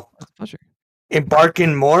think you will it's a pleasure. embark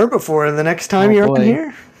in more before the next time Oh, you're up in boy.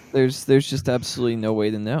 here? There's just absolutely no way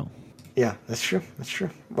to know. Yeah, that's true. That's true.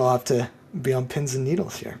 We'll have to be on pins and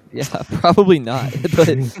needles here. Yeah, probably not.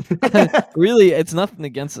 But really, it's nothing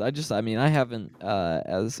against it. I haven't,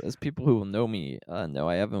 as people who will know me, know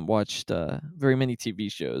I haven't watched very many TV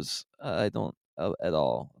shows. I don't at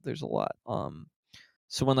all. There's a lot.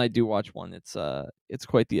 So when I do watch one, it's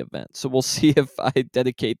quite the event. So we'll see if I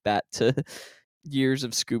dedicate that to years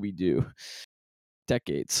of Scooby-Doo,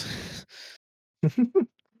 decades.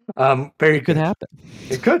 Very It could good. happen.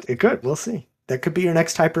 It could. It could. We'll see. That could be your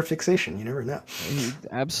next hyperfixation. You never know.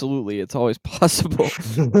 Absolutely, it's always possible.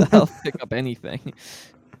 I'll pick up anything.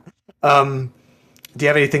 Do you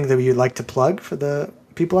have anything that you'd like to plug for the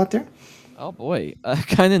people out there? Oh boy,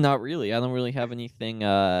 kind of not really. I don't really have anything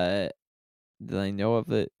that I know of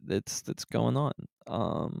that's going on.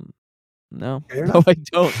 No, Fair no, enough. I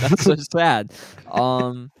don't. That's so sad.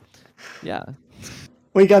 Yeah,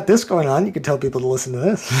 Well, you got this going on. You can tell people to listen to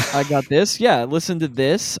this. I got this. Yeah, listen to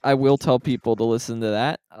this. I will tell people to listen to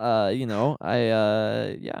that. Yeah.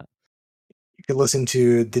 You can listen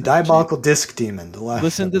to The Diabolical Disc Demon, the last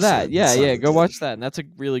Listen to that. episode Yeah, Simon yeah. Go did. watch that. And that's a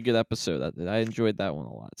really good episode. I enjoyed that one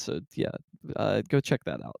a lot. So yeah, go check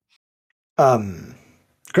that out.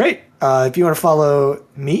 Great. If you want to follow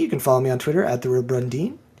me, you can follow me on Twitter at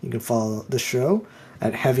 @TheRealBrundeen. You can follow the show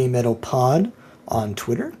at Heavy Metal Pod on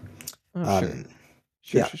Twitter. Oh,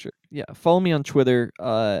 yeah. Sure. Yeah, follow me on Twitter.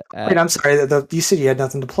 Wait, I'm sorry. You said you had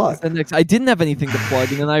nothing to plug. I didn't have anything to plug,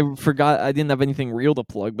 and then I forgot I didn't have anything real to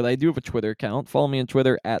plug, but I do have a Twitter account. Follow me on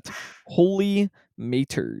Twitter at Holy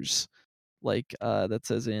Maters, like that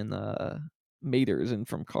says in Maters and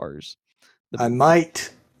from Cars. I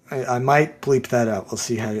might bleep that out. We'll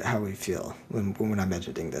see how we feel when I'm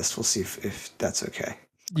editing this. We'll see if that's okay.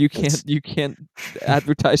 You can't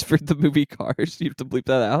advertise for the movie Cars. You have to bleep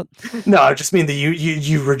that out. No, I just mean that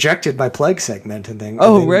you rejected my plug segment and then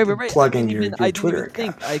Right. plugging your Twitter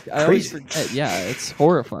account. account. I always forget. Yeah, it's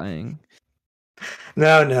horrifying.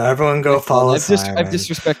 No, everyone go follow Simon. I've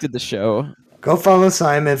disrespected the show. Go follow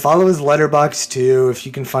Simon. Follow his letterbox too. If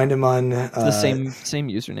you can find him on The same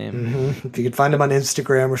username. Mm-hmm. If you can find him on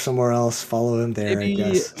Instagram or somewhere else, follow him there. Maybe,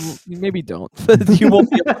 I guess. Maybe don't. You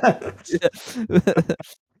won't be able to.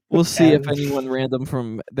 We'll see if anyone random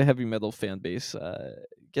from the heavy metal fan base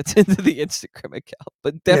gets into the Instagram account.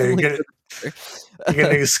 But definitely, you're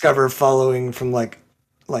gonna discover following from like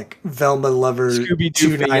Velma Lover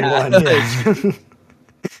Scooby-Doo 291. Yeah.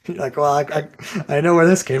 You're like, well, I know where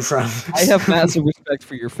this came from. I have massive respect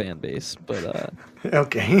for your fan base, but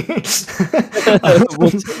okay.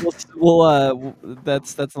 we'll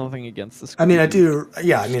that's nothing against this. I mean, I do.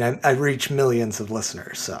 Yeah, I mean, I reach millions of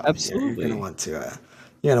listeners, so absolutely you're gonna want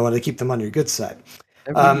to keep them on your good side.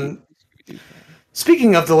 Every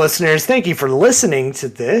Speaking of the listeners, thank you for listening to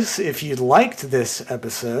this. If you liked this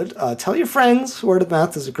episode, tell your friends. Word of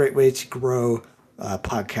mouth is a great way to grow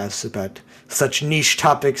podcasts about such niche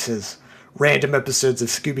topics as random episodes of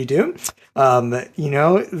Scooby-Doo.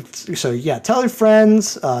 So yeah, tell your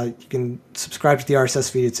friends. You can subscribe to the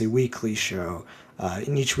RSS feed. It's a weekly show.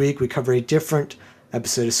 And each week we cover a different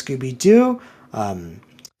episode of Scooby-Doo.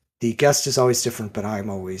 The guest is always different, but I'm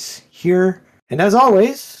always here. And as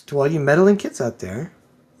always, to all you meddling kids out there,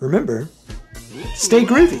 remember, stay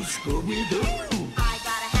groovy. I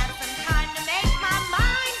gotta have some time to make my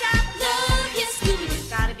mind up. Love you, Scooby-Doo.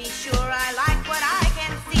 Gotta be sure I like what I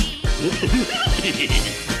can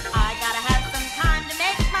see.